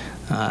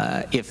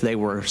 If they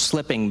were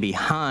slipping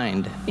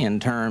behind in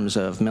terms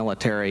of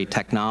military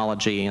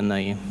technology in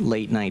the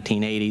late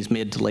 1980s,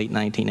 mid to late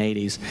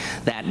 1980s,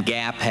 that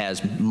gap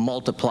has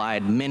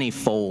multiplied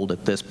many-fold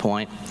at this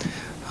point.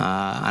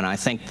 And I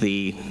think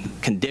the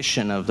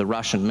condition of the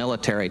Russian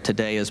military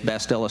today is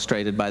best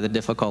illustrated by the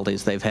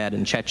difficulties they've had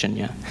in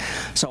Chechnya.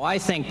 So I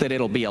think that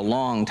it'll be a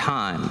long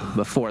time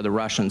before the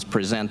Russians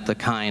present the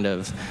kind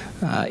of,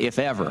 if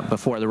ever,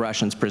 before the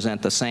Russians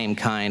present the same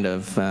kind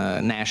of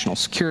national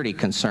security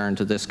concern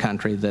to this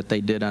country that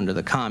they did under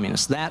the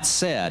communists. That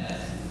said,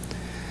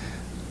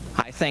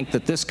 I think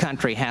that this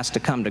country has to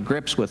come to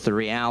grips with the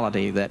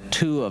reality that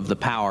two of the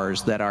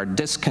powers that are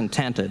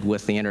discontented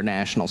with the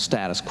international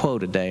status quo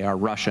today are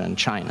Russia and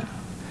China.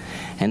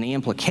 And the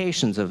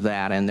implications of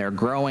that and their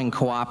growing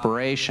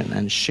cooperation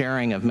and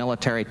sharing of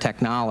military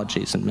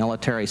technologies and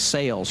military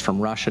sales from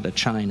Russia to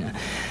China,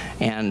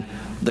 and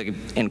the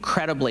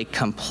incredibly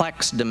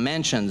complex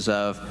dimensions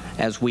of,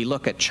 as we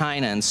look at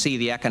China and see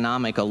the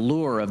economic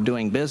allure of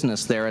doing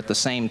business there at the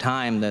same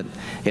time that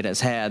it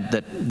has had,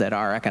 that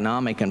our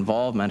economic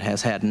involvement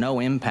has had no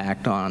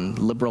impact on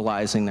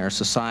liberalizing their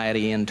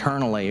society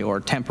internally or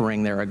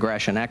tempering their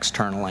aggression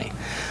externally.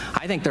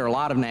 I think there are a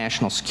lot of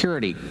national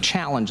security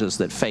challenges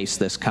that face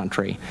this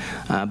country,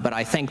 but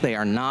I think they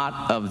are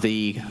not of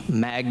the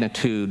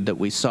magnitude that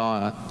we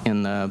saw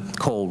in the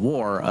Cold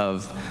War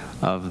of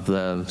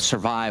the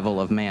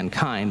survival of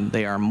mankind.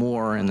 They are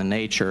more in the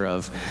nature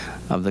of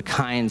the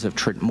kinds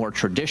of more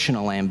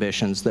traditional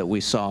ambitions that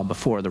we saw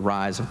before the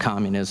rise of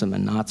communism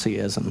and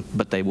Nazism,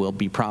 but they will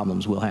be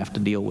problems we'll have to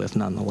deal with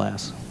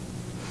nonetheless.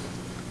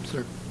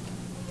 Sir.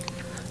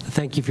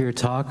 Thank you for your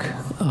talk.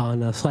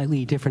 On a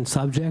slightly different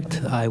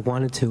subject, I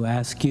wanted to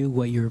ask you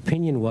what your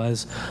opinion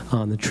was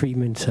on the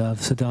treatment of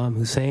Saddam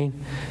Hussein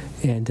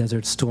and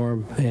Desert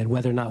Storm, and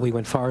whether or not we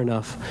went far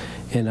enough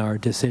in our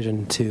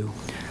decision to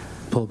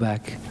pull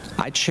back.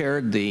 I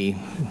chaired the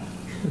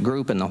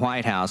group in the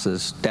White House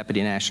as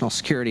Deputy National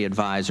Security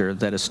Advisor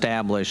that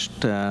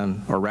established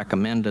or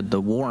recommended the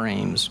war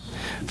aims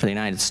for the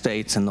United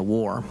States in the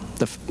war.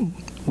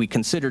 We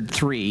considered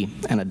 3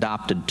 and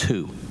adopted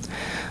 2.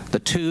 The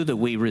 2 that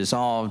we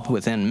resolved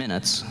within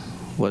minutes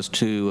was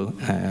to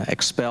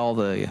expel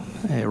the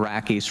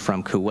Iraqis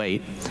from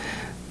Kuwait,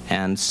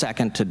 and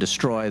second, to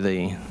destroy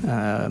the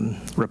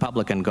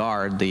Republican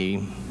Guard,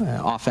 the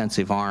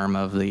offensive arm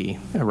of the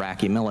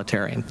Iraqi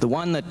military. The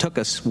one that took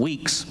us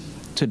weeks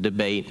to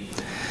debate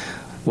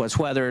was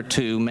whether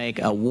to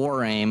make a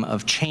war aim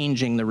of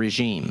changing the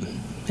regime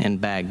in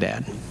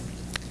Baghdad.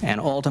 And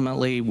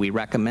ultimately, we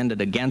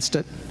recommended against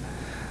it,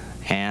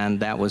 and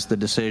that was the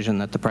decision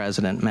that the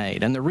President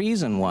made. And the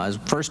reason was,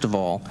 first of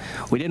all,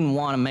 we didn't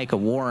want to make a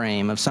war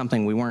aim of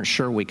something we weren't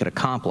sure we could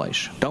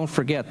accomplish. Don't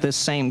forget, this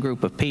same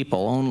group of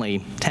people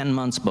only 10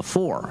 months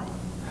before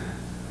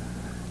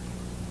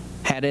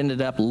had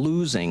ended up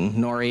losing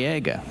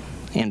Noriega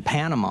in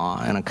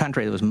Panama, in a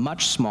country that was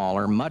much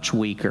smaller, much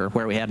weaker,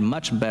 where we had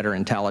much better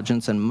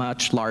intelligence and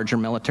much larger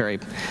military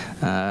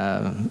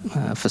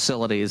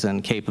facilities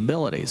and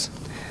capabilities.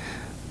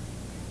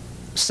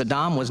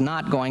 Saddam was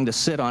not going to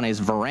sit on his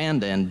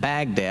veranda in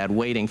Baghdad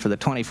waiting for the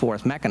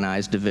 24th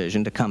Mechanized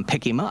Division to come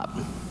pick him up.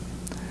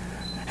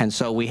 And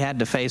so we had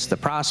to face the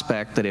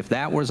prospect that if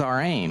that was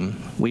our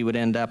aim, we would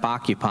end up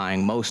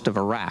occupying most of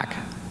Iraq,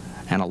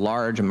 and a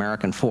large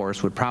American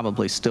force would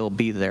probably still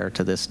be there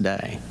to this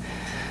day.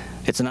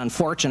 It's an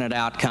unfortunate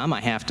outcome,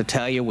 I have to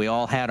tell you. We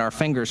all had our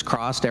fingers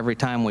crossed every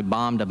time we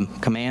bombed a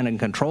command and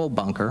control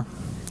bunker.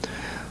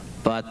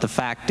 But the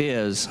fact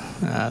is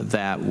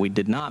that we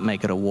did not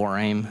make it a war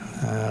aim,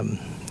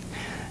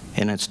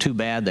 and it's too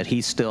bad that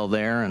he's still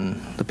there,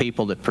 and the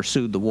people that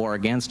pursued the war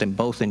against him,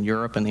 both in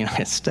Europe and the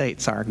United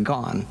States, are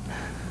gone.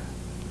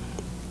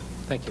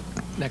 Thank you.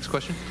 Next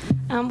question.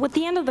 With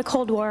the end of the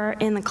Cold War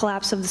and the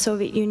collapse of the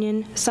Soviet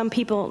Union, some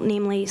people,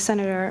 namely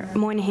Senator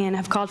Moynihan,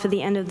 have called for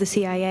the end of the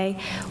CIA.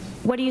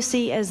 What do you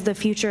see as the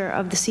future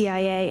of the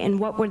CIA, and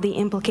what were the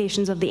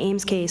implications of the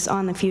Ames case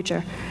on the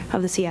future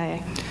of the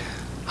CIA?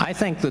 I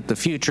think that the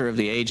future of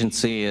the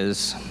agency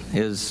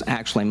is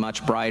actually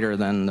much brighter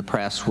than the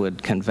press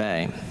would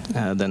convey,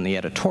 than the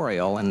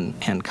editorial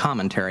and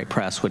commentary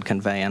press would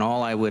convey. And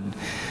all I would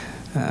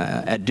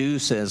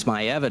adduce as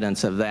my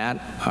evidence of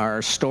that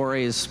are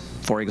stories,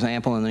 for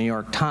example, in the New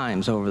York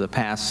Times over the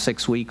past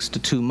 6 weeks to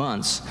 2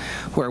 months,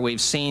 where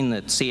we've seen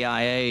that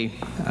CIA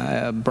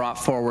brought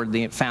forward,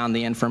 found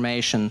the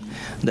information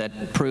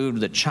that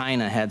proved that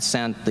China had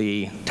sent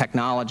the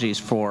technologies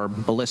for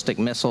ballistic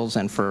missiles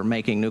and for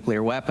making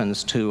nuclear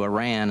weapons to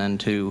Iran and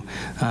to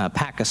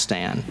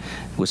Pakistan.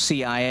 It was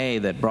CIA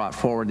that brought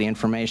forward the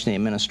information the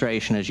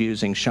administration is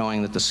using,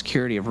 showing that the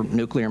security of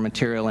nuclear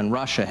material in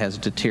Russia has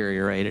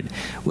deteriorated.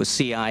 It was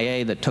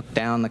CIA that took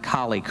down the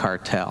Kali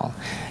cartel.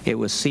 It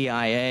was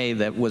CIA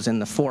that was in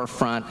the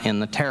forefront in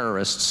the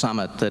terrorist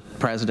summit that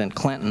President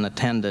Clinton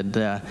attended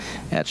at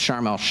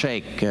Sharm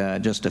el-Sheikh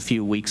just a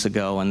few weeks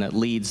ago, and that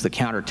leads the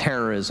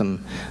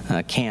counterterrorism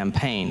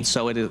campaign.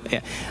 So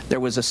there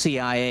was a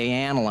CIA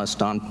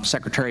analyst on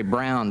Secretary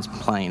Brown's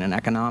plane, an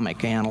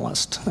economic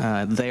analyst,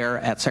 there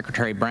at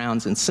Secretary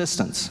Brown's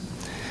insistence.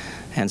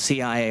 And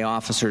CIA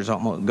officers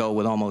go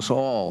with almost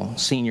all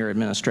senior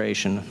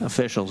administration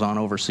officials on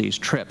overseas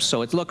trips.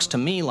 So it looks to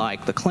me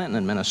like the Clinton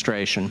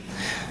administration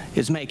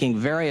is making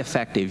very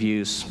effective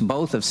use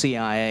both of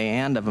CIA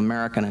and of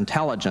American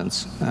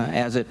intelligence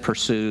as it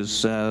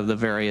pursues the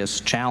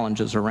various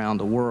challenges around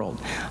the world.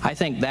 I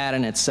think that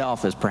in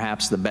itself is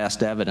perhaps the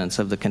best evidence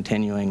of the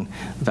continuing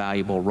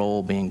valuable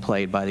role being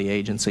played by the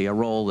agency, a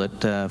role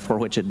that, for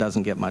which it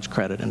doesn't get much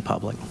credit in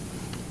public.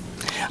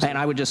 And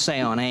I would just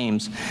say on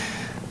Ames,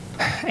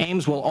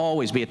 Ames will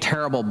always be a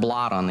terrible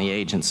blot on the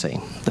agency.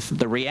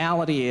 The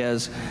reality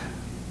is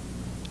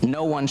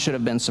no one should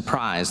have been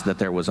surprised that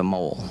there was a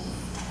mole.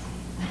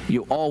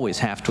 You always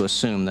have to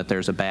assume that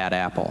there's a bad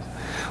apple.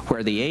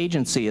 Where the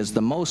agency is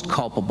the most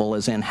culpable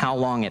is in how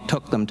long it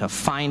took them to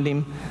find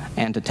him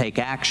and to take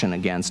action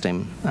against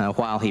him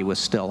while he was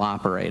still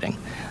operating.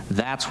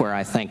 That's where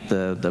I think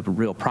the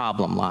real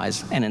problem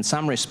lies. And in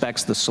some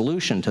respects, the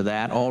solution to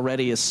that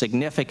already is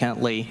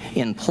significantly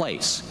in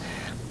place.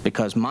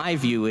 Because my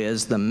view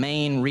is the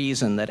main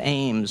reason that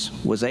Ames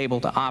was able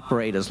to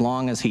operate as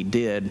long as he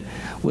did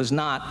was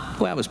not,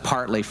 well, it was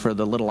partly for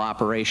the little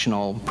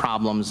operational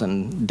problems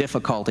and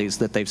difficulties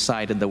that they've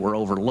cited that were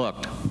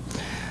overlooked.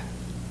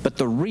 But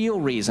the real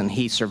reason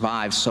he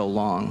survived so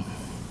long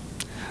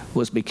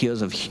was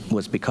because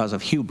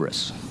of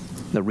hubris.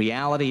 The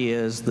reality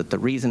is that the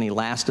reason he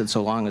lasted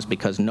so long is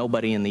because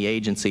nobody in the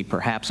agency,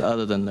 perhaps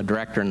other than the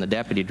director and the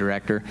deputy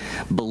director,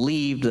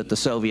 believed that the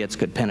Soviets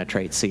could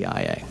penetrate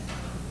CIA.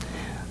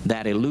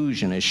 That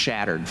illusion is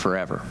shattered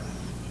forever.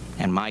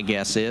 And my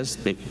guess is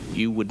that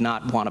you would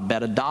not want to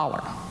bet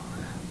 $1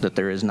 that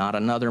there is not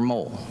another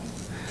mole.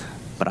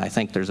 But I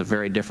think there's a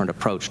very different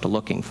approach to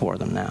looking for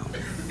them now.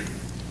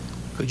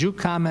 Could you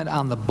comment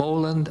on the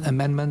Boland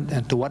Amendment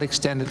and to what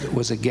extent it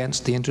was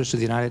against the interests of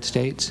the United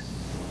States?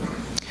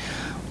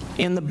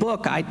 In the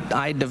book,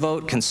 I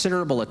devote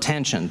considerable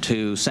attention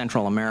to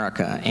Central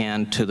America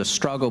and to the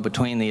struggle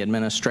between the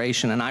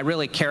administration, and I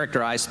really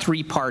characterize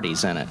 3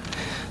 parties in it: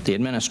 the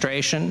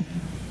administration,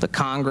 the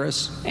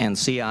Congress, and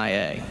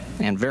CIA.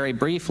 And very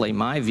briefly,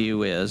 my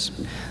view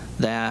is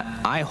that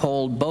I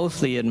hold both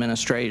the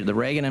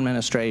Reagan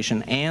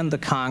administration and the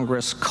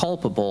Congress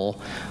culpable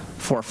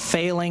for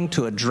failing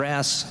to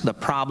address the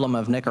problem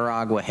of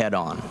Nicaragua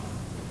head-on.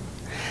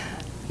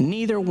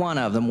 Neither one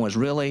of them was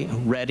really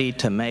ready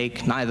to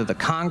make, neither the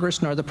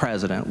Congress nor the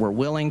President were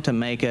willing to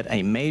make it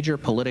a major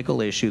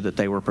political issue that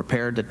they were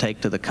prepared to take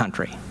to the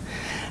country.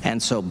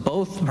 And so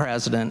both the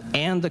President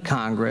and the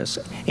Congress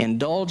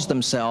indulged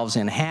themselves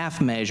in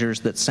half measures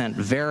that sent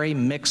very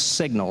mixed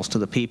signals to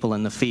the people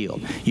in the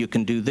field. You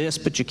can do this,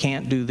 but you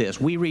can't do this.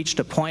 We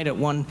reached a point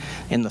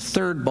in the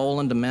 3rd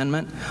Boland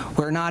Amendment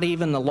where not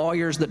even the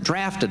lawyers that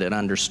drafted it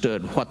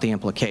understood what the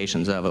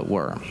implications of it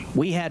were.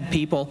 We had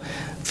people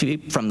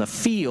from the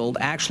field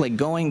actually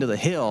going to the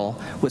Hill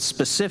with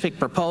specific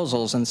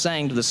proposals and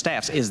saying to the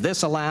staffs, is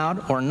this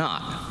allowed or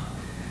not?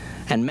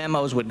 And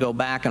memos would go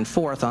back and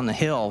forth on the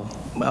Hill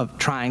of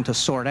trying to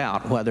sort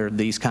out whether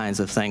these kinds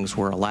of things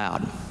were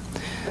allowed.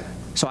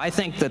 So I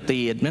think that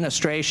the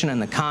administration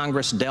and the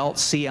Congress dealt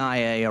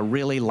CIA a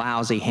really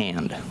lousy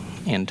hand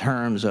in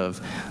terms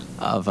of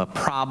a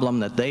problem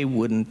that they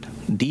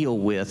wouldn't deal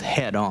with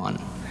head on.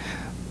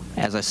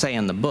 As I say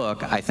in the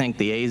book, I think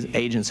the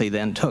agency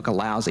then took a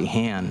lousy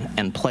hand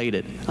and played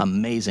it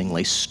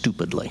amazingly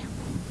stupidly.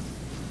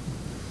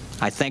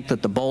 I think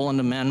that the Boland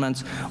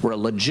Amendments were a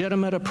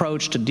legitimate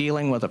approach to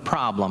dealing with a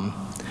problem,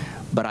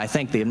 but I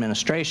think the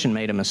administration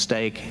made a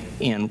mistake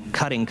in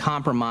cutting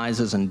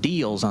compromises and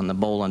deals on the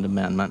Boland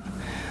Amendment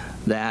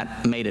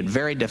that made it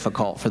very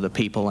difficult for the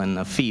people in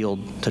the field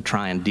to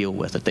try and deal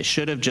with it. They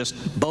should have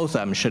both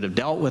of them should have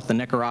dealt with the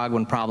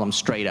Nicaraguan problem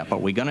straight up. Are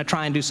we going to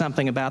try and do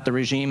something about the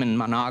regime in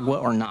Managua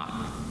or not?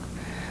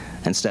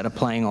 Instead of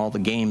playing all the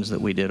games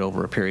that we did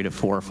over a period of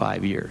 4 or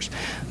 5 years.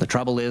 The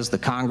trouble is the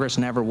Congress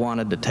never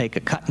wanted to take a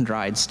cut and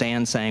dried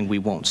stand saying we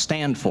won't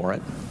stand for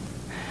it,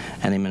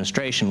 and the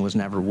administration was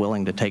never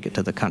willing to take it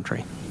to the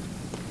country.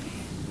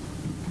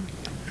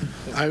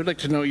 I would like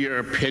to know your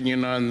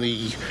opinion on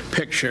the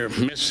picture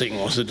missing.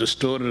 Was it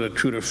distorted or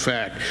true to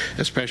fact,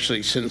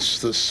 especially since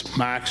this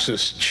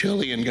Marxist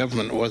Chilean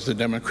government was the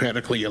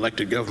democratically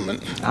elected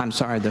government? I'm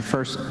sorry, the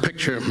first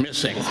picture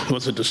missing,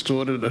 was it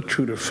distorted or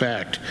true to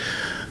fact?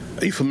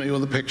 Are you familiar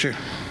with the picture?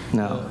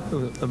 No.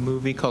 A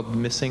movie called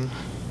Missing?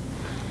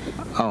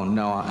 Oh,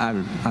 no,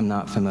 I'm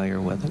not familiar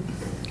with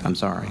it. I'm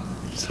sorry.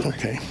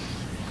 Okay.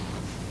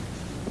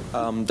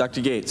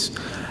 Dr. Gates,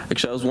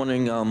 actually I was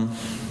wondering,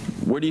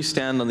 where do you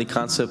stand on the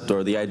concept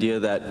or the idea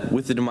that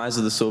with the demise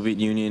of the Soviet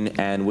Union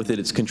and with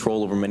its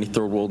control over many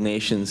third world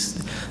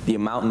nations, the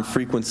amount and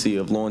frequency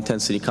of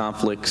low-intensity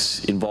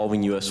conflicts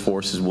involving U.S.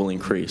 forces will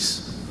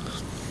increase?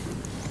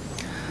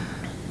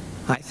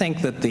 I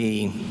think that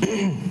the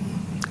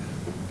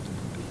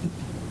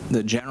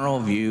general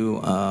view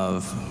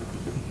of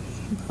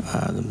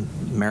the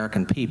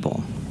American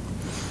people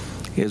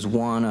is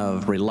one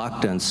of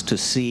reluctance to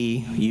see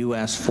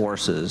U.S.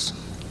 forces,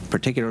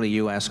 particularly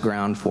U.S.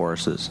 ground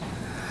forces,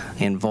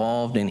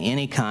 involved in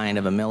any kind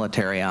of a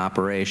military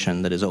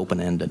operation that is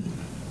open-ended.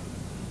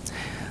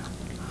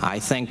 I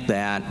think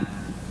that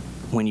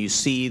when you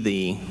see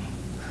the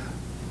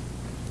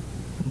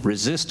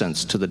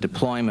resistance to the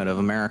deployment of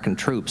American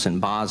troops in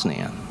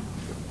Bosnia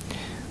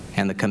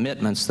and the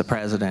commitments the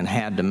President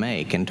had to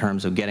make in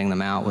terms of getting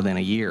them out within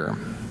a year,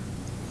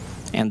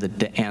 and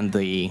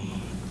the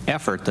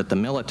effort that the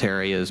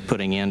military is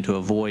putting in to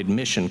avoid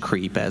mission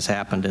creep, as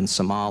happened in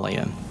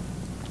Somalia,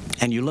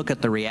 and you look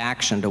at the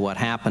reaction to what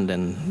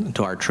happened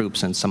to our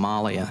troops in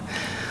Somalia,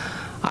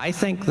 I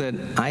think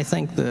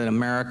that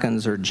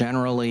Americans are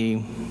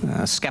generally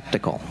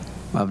skeptical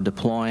of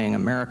deploying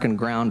American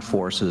ground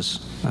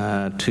forces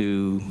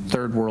to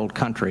third world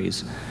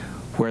countries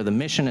where the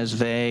mission is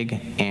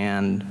vague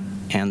and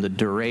the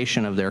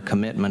duration of their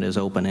commitment is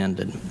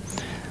open-ended.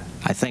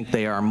 I think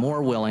they are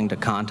more willing to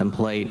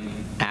contemplate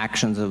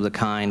actions of the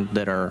kind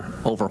that are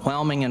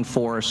overwhelming in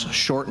force,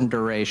 short in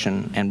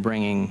duration, and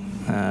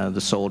bringing the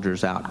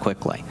soldiers out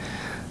quickly.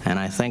 And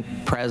I think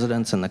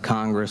presidents and the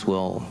Congress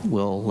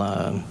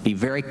will be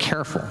very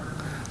careful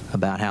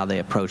about how they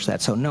approach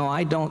that. So no,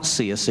 I don't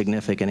see a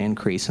significant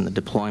increase in the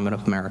deployment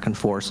of American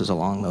forces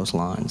along those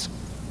lines.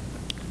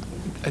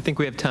 I think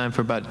we have time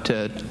for about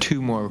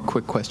 2 more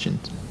quick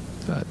questions.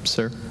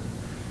 Sir?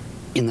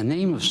 In the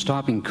name of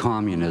stopping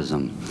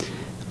communism,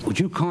 would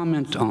you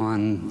comment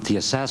on the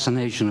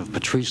assassination of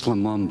Patrice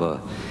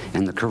Lumumba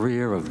and the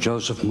career of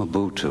Joseph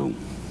Mobutu?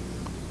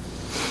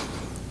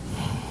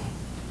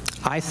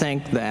 I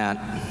think that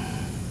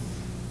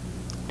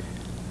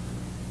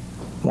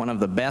one of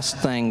the best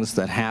things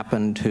that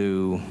happened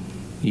to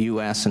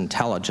U.S.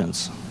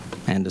 intelligence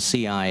and to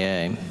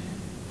CIA,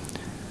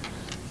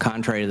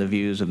 contrary to the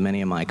views of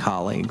many of my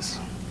colleagues,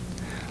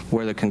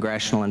 were the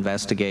congressional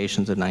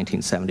investigations of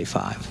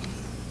 1975.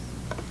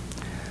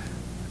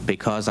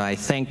 Because I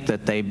think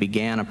that they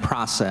began a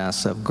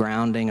process of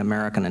grounding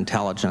American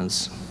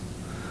intelligence,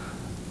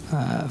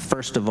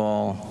 first of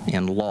all,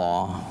 in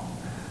law,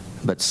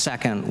 but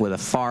second, with a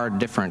far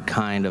different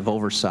kind of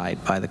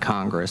oversight by the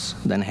Congress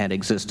than had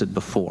existed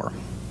before.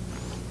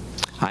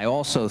 I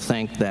also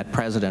think that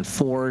President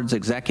Ford's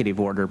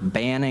executive order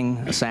banning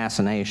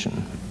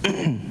assassination,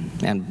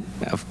 and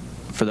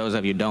for those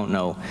of you who don't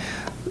know,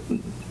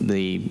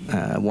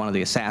 one of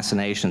the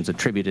assassinations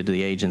attributed to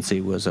the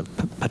agency was of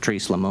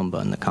Patrice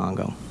Lumumba in the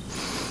Congo.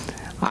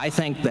 I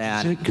think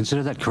that...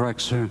 Consider that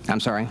correct, sir?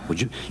 I'm sorry?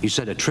 You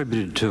said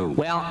attributed to.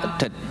 Well,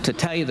 to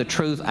tell you the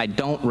truth,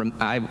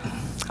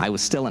 I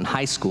was still in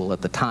high school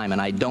at the time,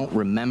 and I don't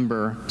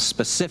remember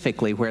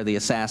specifically where the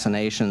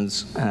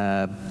Assassinations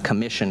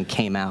Commission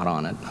came out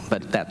on it.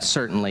 But that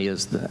certainly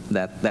is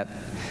the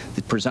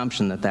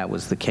presumption that that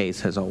was the case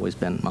has always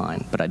been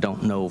mine, but I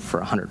don't know for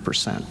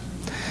 100%.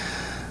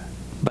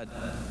 But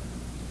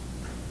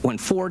when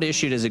Ford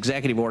issued his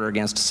executive order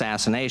against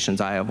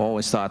assassinations, I have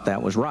always thought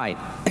that was right.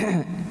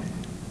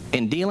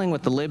 In dealing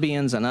with the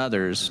Libyans and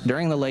others,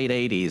 during the late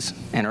 80s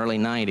and early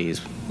 90s,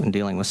 in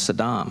dealing with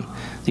Saddam,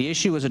 the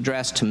issue was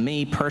addressed to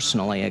me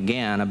personally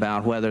again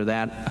about whether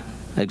that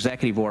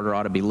executive order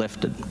ought to be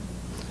lifted.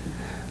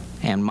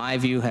 And my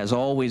view has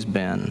always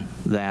been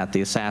that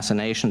the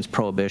assassinations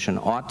prohibition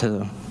ought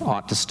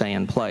to stay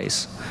in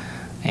place,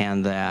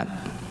 and that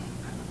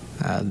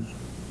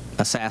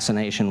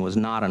assassination was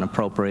not an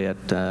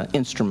appropriate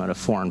instrument of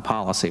foreign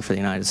policy for the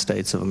United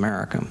States of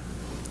America.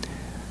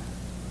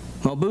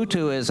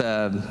 Mobutu is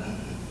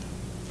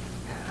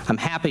I'm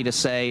happy to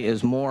say,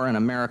 is more an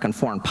American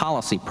foreign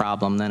policy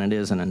problem than it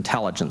is an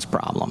intelligence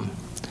problem.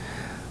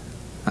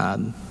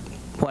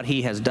 What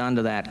he has done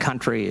to that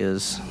country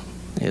is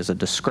a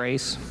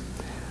disgrace,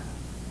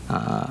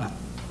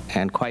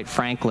 and quite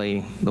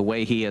frankly, the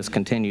way he has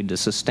continued to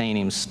sustain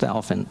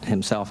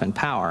himself in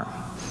power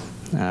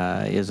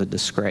is a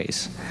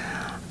disgrace.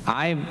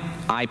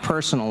 I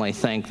personally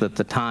think that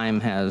the time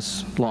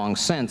has long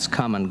since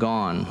come and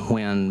gone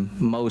when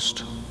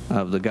most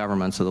of the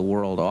governments of the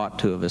world ought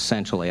to have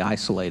essentially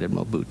isolated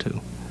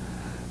Mobutu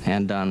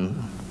and done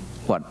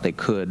what they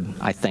could,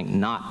 I think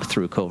not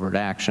through covert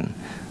action,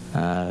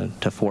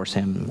 to force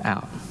him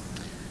out.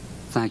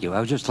 Thank you. I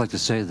would just like to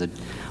say that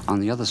on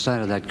the other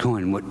side of that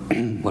coin,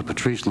 what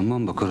Patrice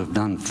Lumumba could have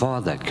done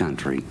for that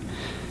country,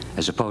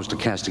 as opposed to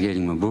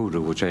castigating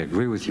Mobutu, which I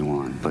agree with you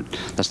on, but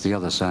that's the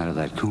other side of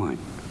that coin.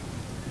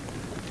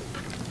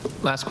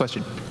 Last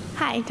question.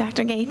 Hi,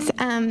 Dr. Gates.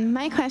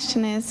 My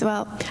question is,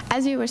 well,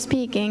 as you were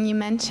speaking, you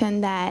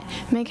mentioned that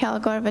Mikhail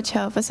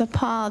Gorbachev was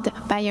appalled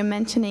by your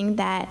mentioning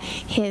that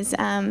his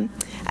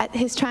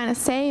his trying to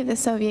save the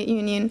Soviet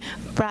Union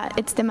brought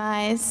its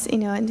demise,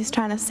 and just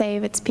trying to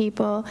save its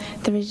people,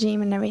 the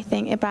regime and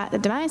everything. It brought the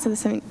demise of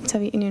the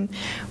Soviet Union.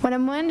 What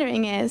I'm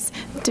wondering is,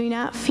 do you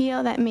not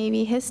feel that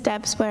maybe his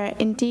steps were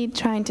indeed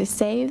trying to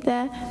save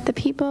the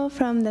people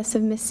from the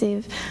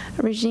submissive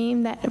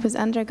regime that it was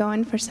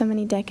undergoing for so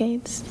many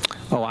decades?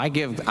 Oh, I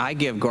give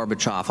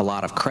Gorbachev a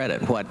lot of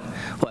credit.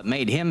 What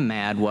made him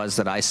mad was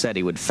that I said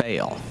he would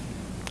fail.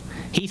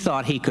 He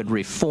thought he could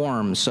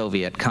reform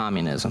Soviet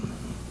communism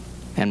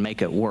and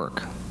make it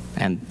work.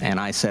 And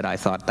I said I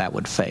thought that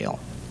would fail.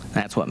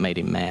 That's what made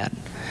him mad.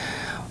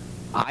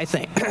 I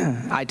think,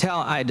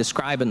 I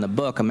describe in the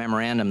book a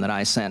memorandum that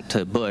I sent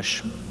to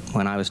Bush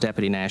when I was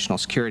Deputy National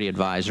Security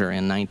Advisor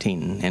in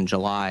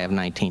July of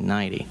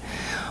 1990,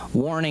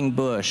 warning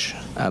Bush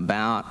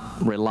about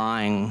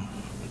relying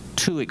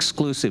too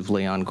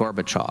exclusively on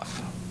Gorbachev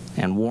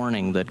and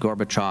warning that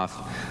Gorbachev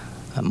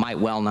might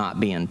well not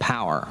be in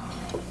power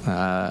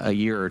a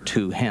year or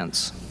two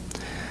hence.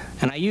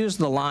 And I used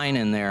the line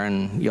in there,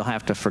 and you'll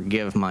have to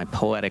forgive my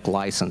poetic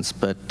license,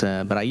 but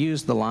I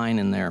used the line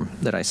in there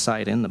that I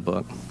cite in the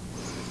book,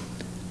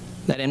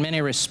 that in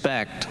many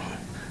respects,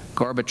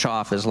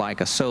 Gorbachev is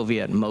like a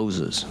Soviet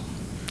Moses,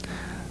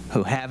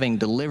 who, having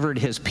delivered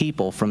his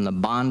people from the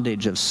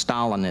bondage of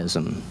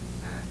Stalinism,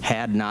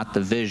 had not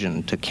the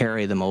vision to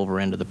carry them over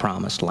into the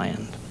promised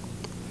land.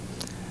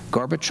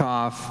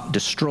 Gorbachev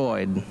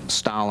destroyed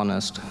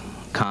Stalinist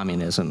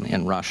communism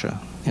in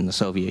Russia, in the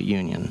Soviet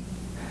Union.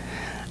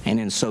 And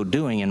in so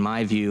doing, in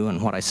my view,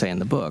 and what I say in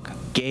the book,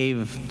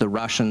 gave the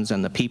Russians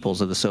and the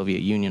peoples of the Soviet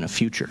Union a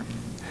future.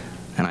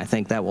 And I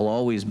think that will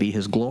always be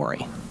his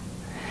glory.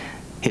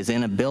 His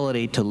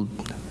inability to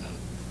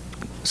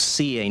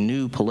see a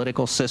new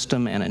political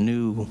system and a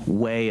new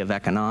way of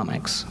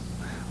economics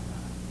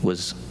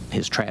was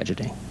his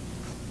tragedy.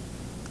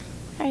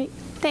 All right,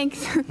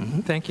 thanks.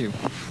 Thank you.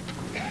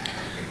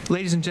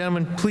 Ladies and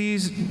gentlemen,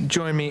 please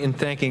join me in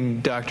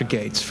thanking Dr.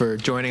 Gates for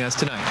joining us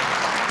tonight.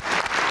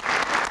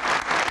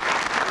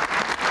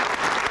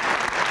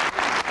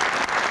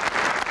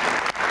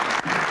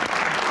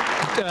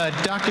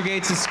 Dr.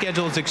 Gates'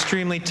 schedule is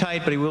extremely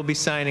tight, but he will be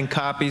signing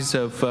copies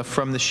of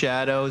From the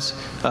Shadows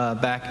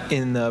back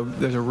in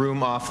there's a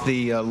room off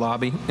the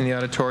lobby in the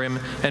auditorium.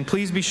 And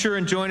please be sure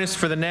and join us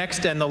for the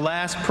next and the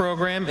last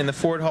program in the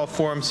Ford Hall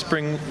Forum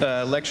Spring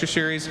Lecture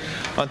Series.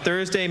 On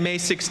Thursday, May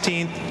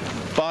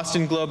 16th,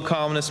 Boston Globe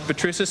columnist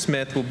Patricia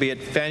Smith will be at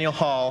Faneuil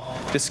Hall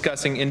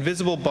discussing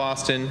Invisible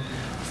Boston,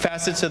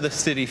 Facets of the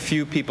City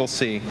Few People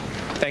See.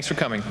 Thanks for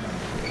coming.